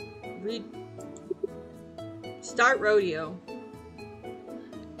read? Start rodeo.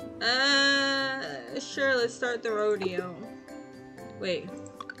 Sure, let's start the rodeo. Wait.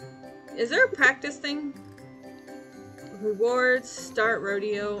 Is there a practice thing? Rewards, start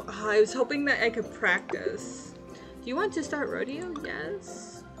rodeo. Oh, I was hoping that I could practice. Do you want to start rodeo?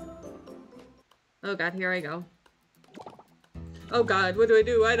 Yes. Oh god, here I go. Oh god, what do I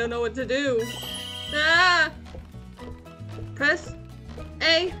do? I don't know what to do. Ah! Press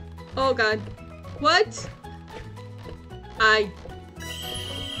A. Oh god. What? I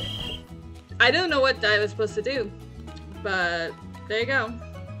don't know what I was supposed to do. But there you go.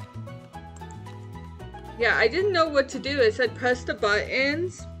 Yeah, I didn't know what to do. It said press the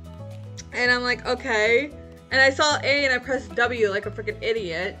buttons. And I'm like, okay. And I saw A and I pressed W like a freaking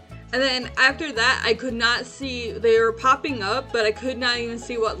idiot. And then after that, I could not see, they were popping up, but I could not even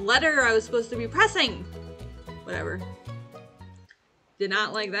see what letter I was supposed to be pressing. Whatever. Did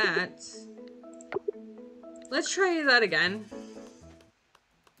not like that. Let's try that again.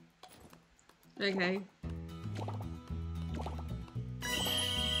 Okay.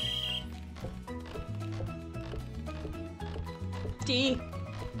 D.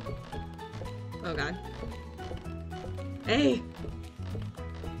 Oh god. A.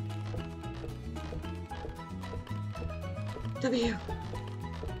 W.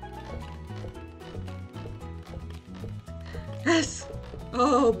 S.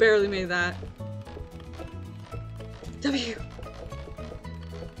 Oh, barely made that. W.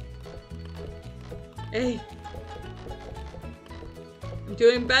 A. I'm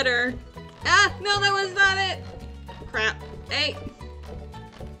doing better. Ah, no, that was not it. Crap. A.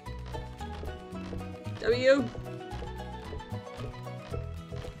 W.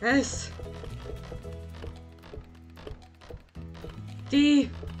 S. D.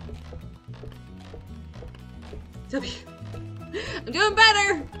 W. I'm doing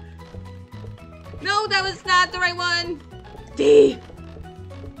better! No, that was not the right one! D.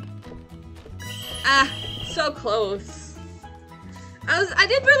 Ah, so close. I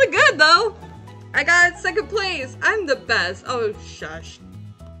did really good though! I got second place. I'm the best. Oh, shush.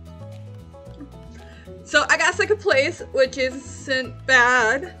 So I got second place, which isn't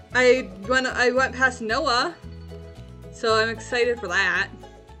bad. I went past Noah. So I'm excited for that.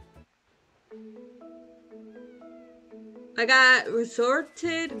 I got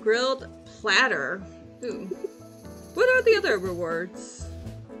resorted grilled platter. Ooh. What are the other rewards?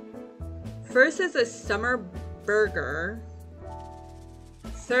 First is a summer burger.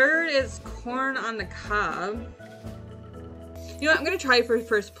 Third is corn on the cob. You know what? I'm gonna try for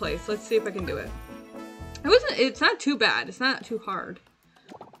first place. Let's see if I can do it. It's not too bad. It's not too hard.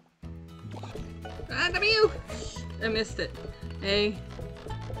 Ah, W! I missed it. A.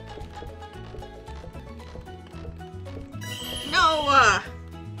 No!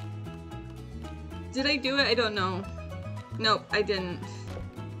 Did I do it? I don't know. Nope, I didn't.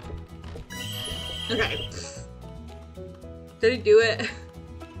 Okay. Did I do it?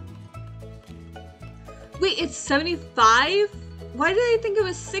 Wait, it's 75? Why did I think it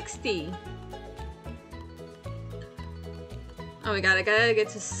was 60? Oh my god, I gotta get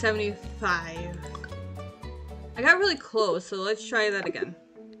to 75. I got really close, so let's try that again.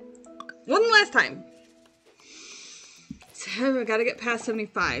 One last time. So we gotta get past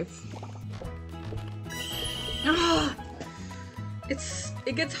 75. Ah,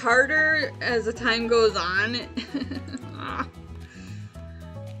 it gets harder as the time goes on. Ah.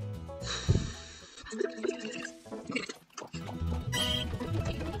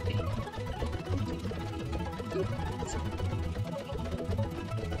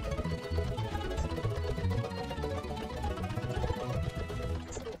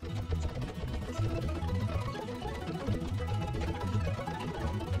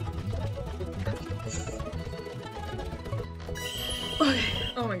 Okay.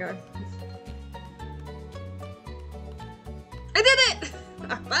 Oh my god. I did it!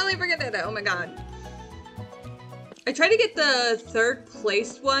 I finally freaking did it. Oh my god. I tried to get the third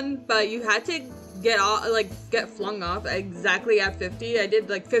place one, but you had to get off, like, get flung off exactly at 50. I did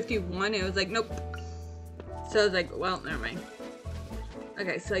like 51. It was like, nope. So I was like, well, never mind.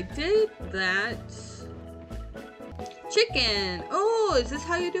 Okay, so I did that. Chicken! Oh, is this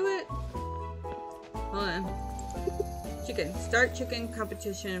how you do it? Hold on. Chicken. Start chicken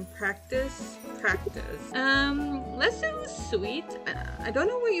competition. Practice. Let's do sweet. I don't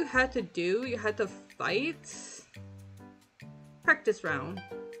know what you had to do. You had to fight. Practice round.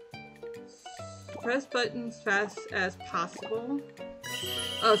 Press buttons fast as possible.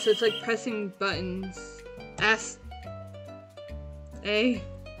 Oh, so it's like pressing buttons. S. A.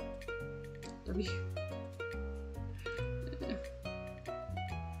 W.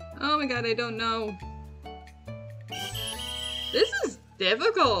 Oh my god, I don't know. This is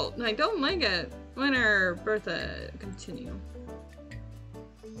difficult. I don't like it. Winner, Bertha, continue.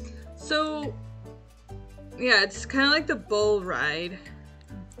 So, yeah, it's kind of like the bull ride.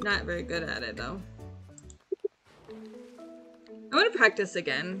 Not very good at it though. I want to practice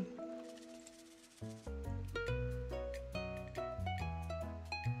again.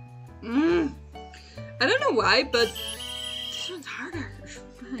 I don't know why, but this one's harder.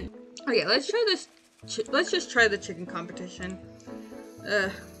 Okay, let's try this. Let's just try the chicken competition.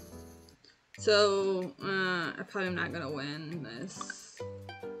 So, I'm probably not gonna win this.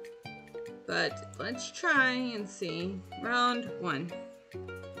 But let's try and see. Round 1.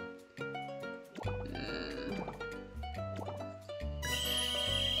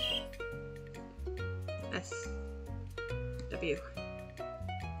 S. W.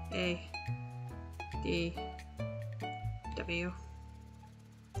 A. D. W.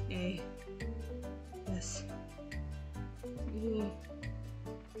 A. S. E.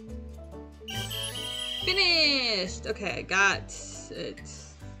 Finished! Okay, I got it.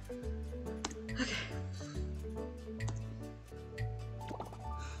 Okay.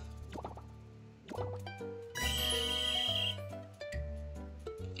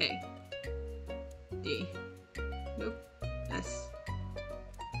 A. D. Nope. S.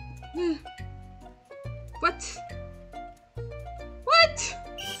 What? What?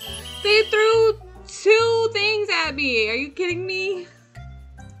 They threw 2 things at me. Are you kidding me?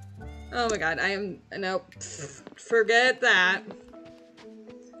 Oh my god, I am, nope, forget that.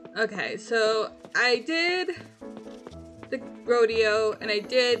 Okay, so I did the rodeo and I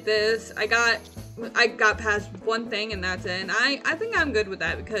did this. I got past 1 thing and that's it. And I think I'm good with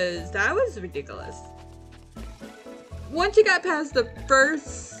that because that was ridiculous. Once you got past the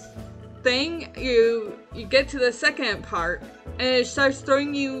first thing, you get to the second part and it starts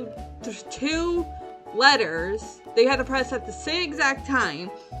throwing you 2 letters. They had to press at the same exact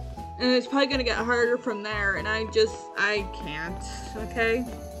time. And it's probably gonna get harder from there, and I can't, okay?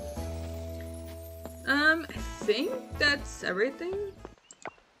 I think that's everything.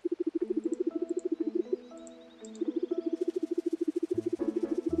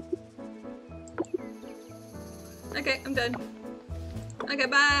 Okay, I'm done. Okay,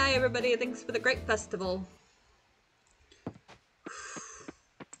 bye everybody, thanks for the great festival.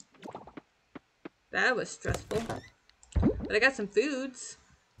 That was stressful. But I got some foods.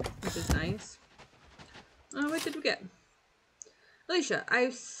 Which is nice. What did we get? Alicia,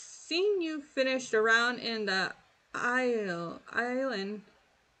 I've seen you finished around in the island.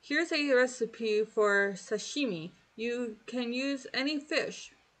 Here's a recipe for sashimi. You can use any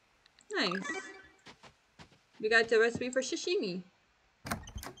fish. Nice. We got the recipe for sashimi.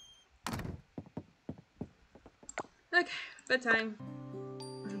 Okay, bedtime.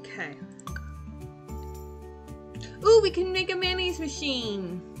 Okay. Ooh, we can make a mayonnaise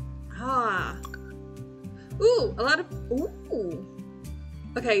machine. Ah. Ooh, a lot of, ooh.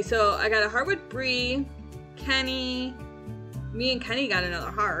 Okay, so I got a heart with Bree, Kenny, me and Kenny got another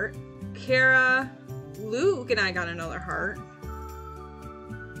heart. Kara, Luke and I got another heart.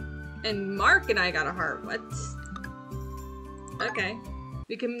 And Mark and I got a heart. What? Okay.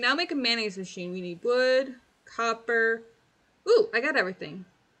 We can now make a mayonnaise machine. We need wood, copper. Ooh, I got everything.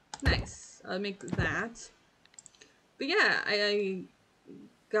 Nice. I'll make that. But yeah, I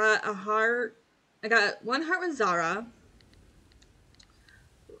got a heart. I got 1 heart with Zara.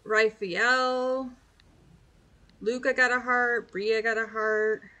 Raphael. Luke, I got a heart. Bria got a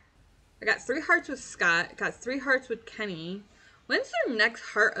heart. I got 3 hearts with Scott. Got 3 hearts with Kenny. When's their next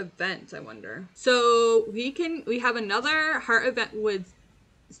heart event, I wonder? So we have another heart event with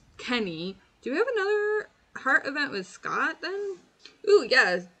Kenny. Do we have another heart event with Scott then? Ooh,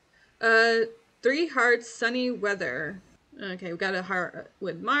 yeah. 3 hearts, sunny weather. Okay, we got a heart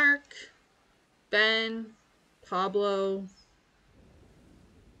with Mark, Ben, Pablo,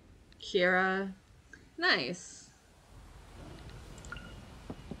 Kira. Nice.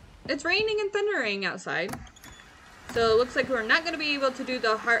 It's raining and thundering outside. So it looks like we're not going to be able to do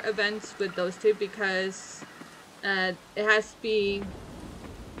the heart events with those 2 because it has to be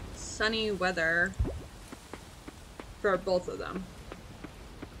sunny weather for both of them.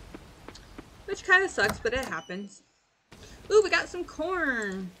 Which kind of sucks, but it happens. Ooh, we got some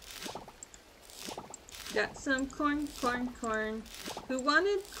corn. Got some corn. Who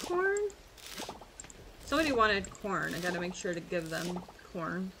wanted corn? Somebody wanted corn. I gotta make sure to give them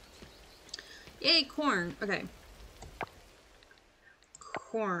corn. Yay, corn. Okay.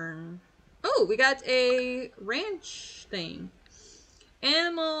 Corn. Oh, we got a ranch thing.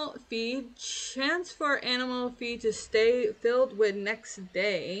 Animal feed. Chance for animal feed to stay filled with next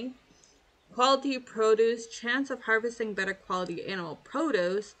day. Quality produce. Chance of harvesting better quality animal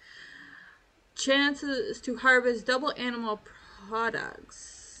produce. Chances to harvest double animal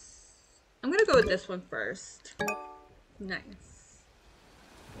products. I'm gonna go with this one first. Nice.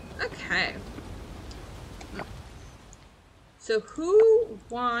 Okay. So who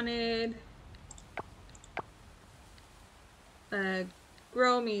wanted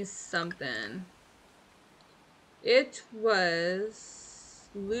grow me something? It was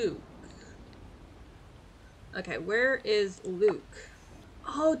Luke. Okay, where is Luke?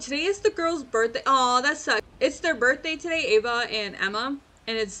 Oh, today is the girl's birthday. Oh, that sucks. It's their birthday today, Ava and Emma,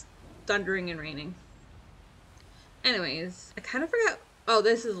 and it's thundering and raining. Anyways, I kind of forgot. Oh,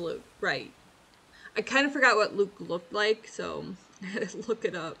 this is Luke, right. I kind of forgot what Luke looked like, so I had to look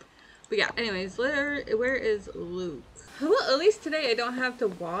it up. But yeah, anyways, where is Luke? Well, at least today I don't have to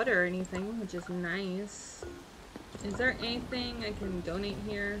water anything, which is nice. Is there anything I can donate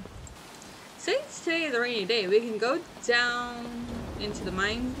here? Since today is a rainy day, we can go down into the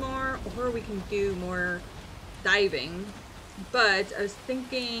mines more, or we can do more diving. But I was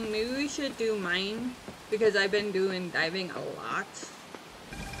thinking maybe we should do mine, because I've been doing diving a lot.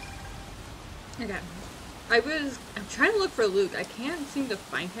 Okay. I'm trying to look for Luke. I can't seem to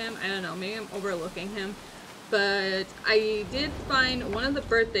find him. I don't know, maybe I'm overlooking him. But I did find one of the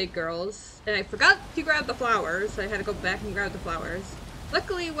birthday girls, and I forgot to grab the flowers, so I had to go back and grab the flowers.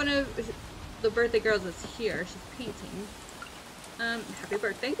 Luckily, one of the birthday girls is here. She's painting. Happy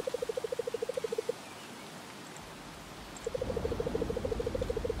birthday.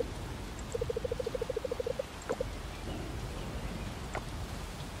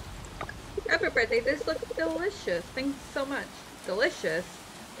 Happy birthday. This looks delicious. Thanks so much. Delicious.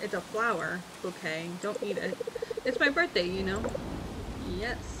 It's a flower bouquet. Don't eat it. It's my birthday, you know.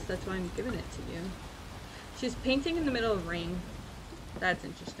 Yes, that's why I'm giving it to you. She's painting in the middle of rain. That's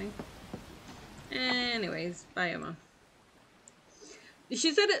interesting. Anyways, bye, Emma.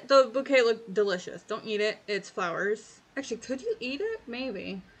 She said the bouquet looked delicious. Don't eat it. It's flowers. Actually, could you eat it?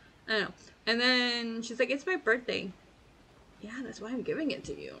 Maybe. I don't know. And then she's like, it's my birthday. Yeah, that's why I'm giving it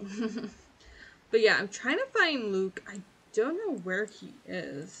to you. But yeah, I'm trying to find Luke. I don't know where he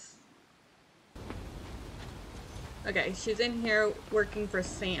is. Okay, she's in here working for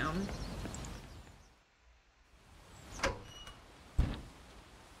Sam.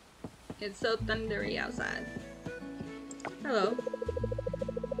 It's so thundery outside. Hello.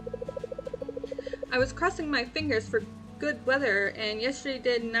 I was crossing my fingers for good weather, and yesterday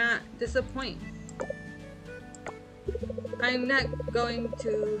did not disappoint. I'm not going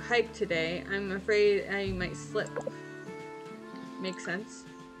to hike today. I'm afraid I might slip. Makes sense.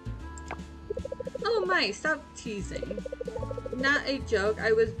 Oh my, stop teasing. Not a joke,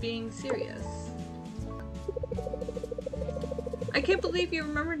 I was being serious. I can't believe you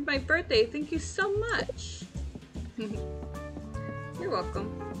remembered my birthday. Thank you so much. You're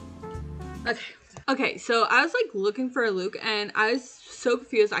welcome. Okay, so I was like looking for Luke and I was so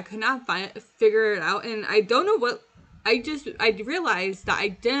confused. I could not figure it out, and I don't know what I realized that I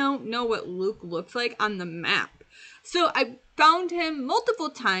don't know what Luke looks like on the map. So I found him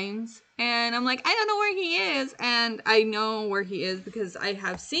multiple times And I'm like, I don't know where he is. And I know where he is because I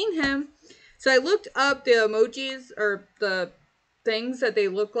have seen him. So I looked up the emojis or the things that they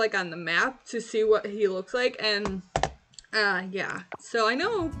look like on the map to see what he looks like. And yeah, so I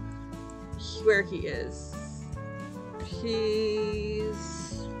know where he is.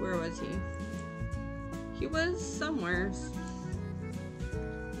 Where was he? He was somewhere.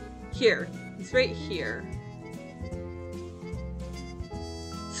 Here. He's right here.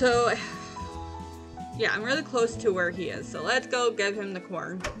 So, yeah, I'm really close to where he is. So let's go give him the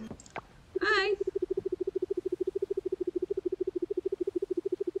corn. Hi.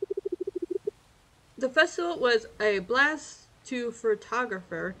 The festival was a blast to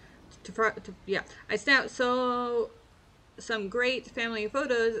photographer. Yeah, I snapped some great family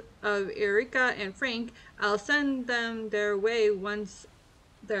photos of Erika and Frank. I'll send them their way once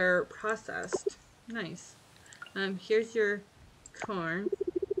they're processed. Nice. Here's your corn.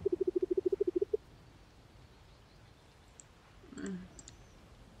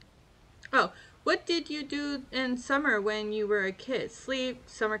 Oh, what did you do in summer when you were a kid? Sleep,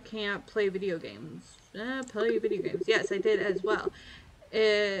 summer camp, play video games. Play video games. Yes, I did as well.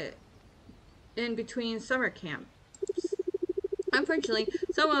 In between summer camps. Unfortunately,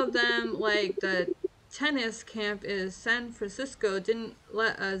 some of them, like the tennis camp in San Francisco, didn't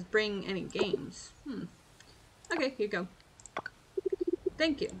let us bring any games. Okay, here you go.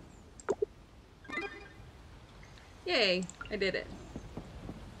 Thank you. Yay, I did it.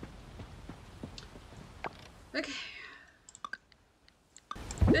 Okay.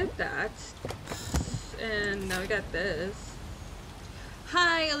 Did that. And now we got this.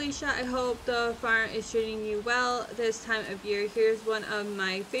 Hi Alicia, I hope the farm is treating you well this time of year. Here's one of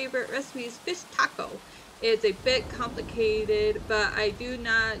my favorite recipes, fish taco. It's a bit complicated, but I do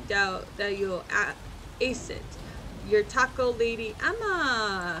not doubt that you'll ace it. Your taco lady,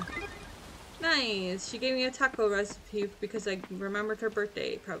 Emma. Nice. She gave me a taco recipe because I remembered her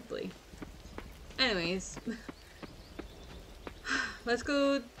birthday, probably. Anyways, let's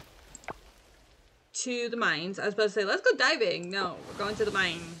go to the mines. I was supposed to say, let's go diving. No, we're going to the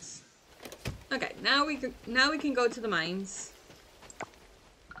mines. Okay, now we can go to the mines.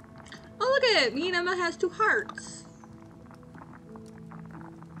 Oh, look at it. Me and Emma has 2 hearts.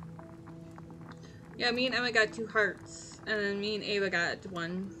 Yeah, me and Emma got 2 hearts. And then me and Ava got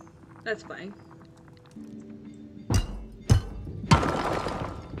 1. That's fine.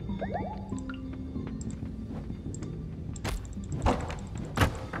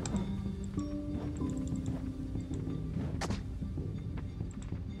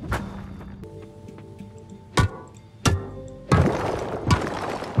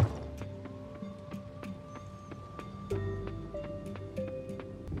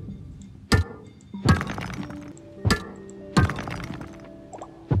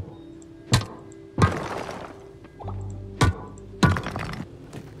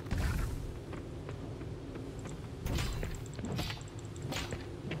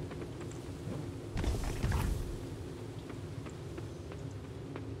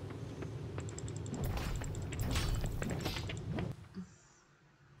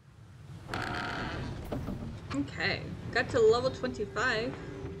 Okay, got to level 25.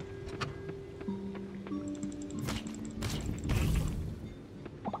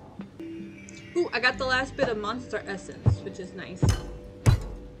 Ooh, I got the last bit of monster essence, which is nice.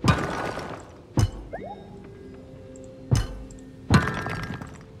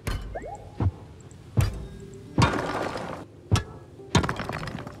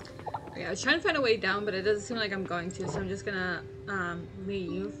 Okay, I was trying to find a way down, but it doesn't seem like I'm going to, so I'm just gonna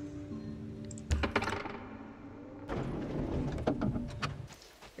leave.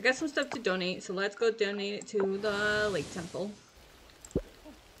 I got some stuff to donate, so let's go donate it to the Lake Temple.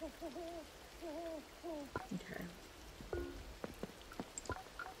 Okay.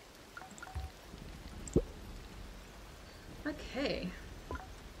 Okay.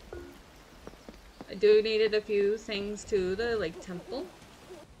 I donated a few things to the Lake Temple.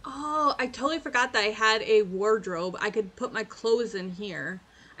 Oh, I totally forgot that I had a wardrobe. I could put my clothes in here.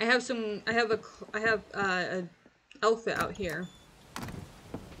 I have an outfit out here.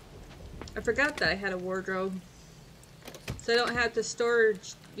 I forgot that I had a wardrobe. So I don't have to store,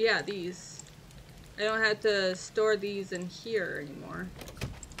 yeah, these. I don't have to store these in here anymore.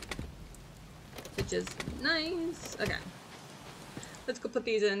 Which is nice. Okay. Let's go put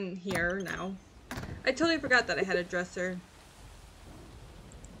these in here now. I totally forgot that I had a dresser.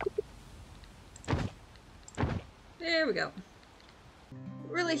 There we go.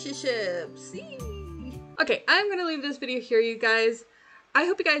 Relationships. Okay, I'm gonna leave this video here, you guys. I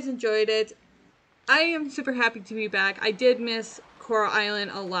hope you guys enjoyed it. I am super happy to be back. I did miss Coral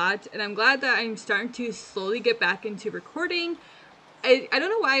Island a lot, and I'm glad that I'm starting to slowly get back into recording. I don't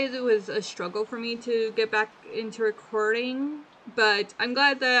know why it was a struggle for me to get back into recording, but I'm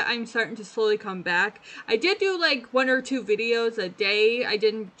glad that I'm starting to slowly come back. I did do like 1 or 2 videos a day. I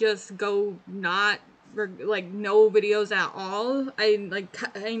didn't just go no videos at all. I like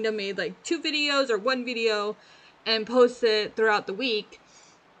kind of made like 2 videos or 1 video and post it throughout the week.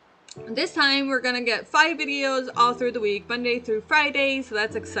 This time we're gonna get 5 videos all through the week, Monday through Friday, so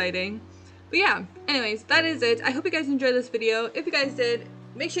that's exciting. But yeah, anyways, that is it. I hope you guys enjoyed this video. If you guys did,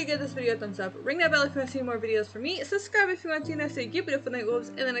 make sure you give this video a thumbs up. Ring that bell if you want to see more videos from me. Subscribe if you want to see next. Say, beautiful night wolves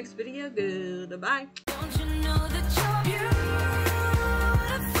in the next video. Goodbye. Don't you know that you're beautiful?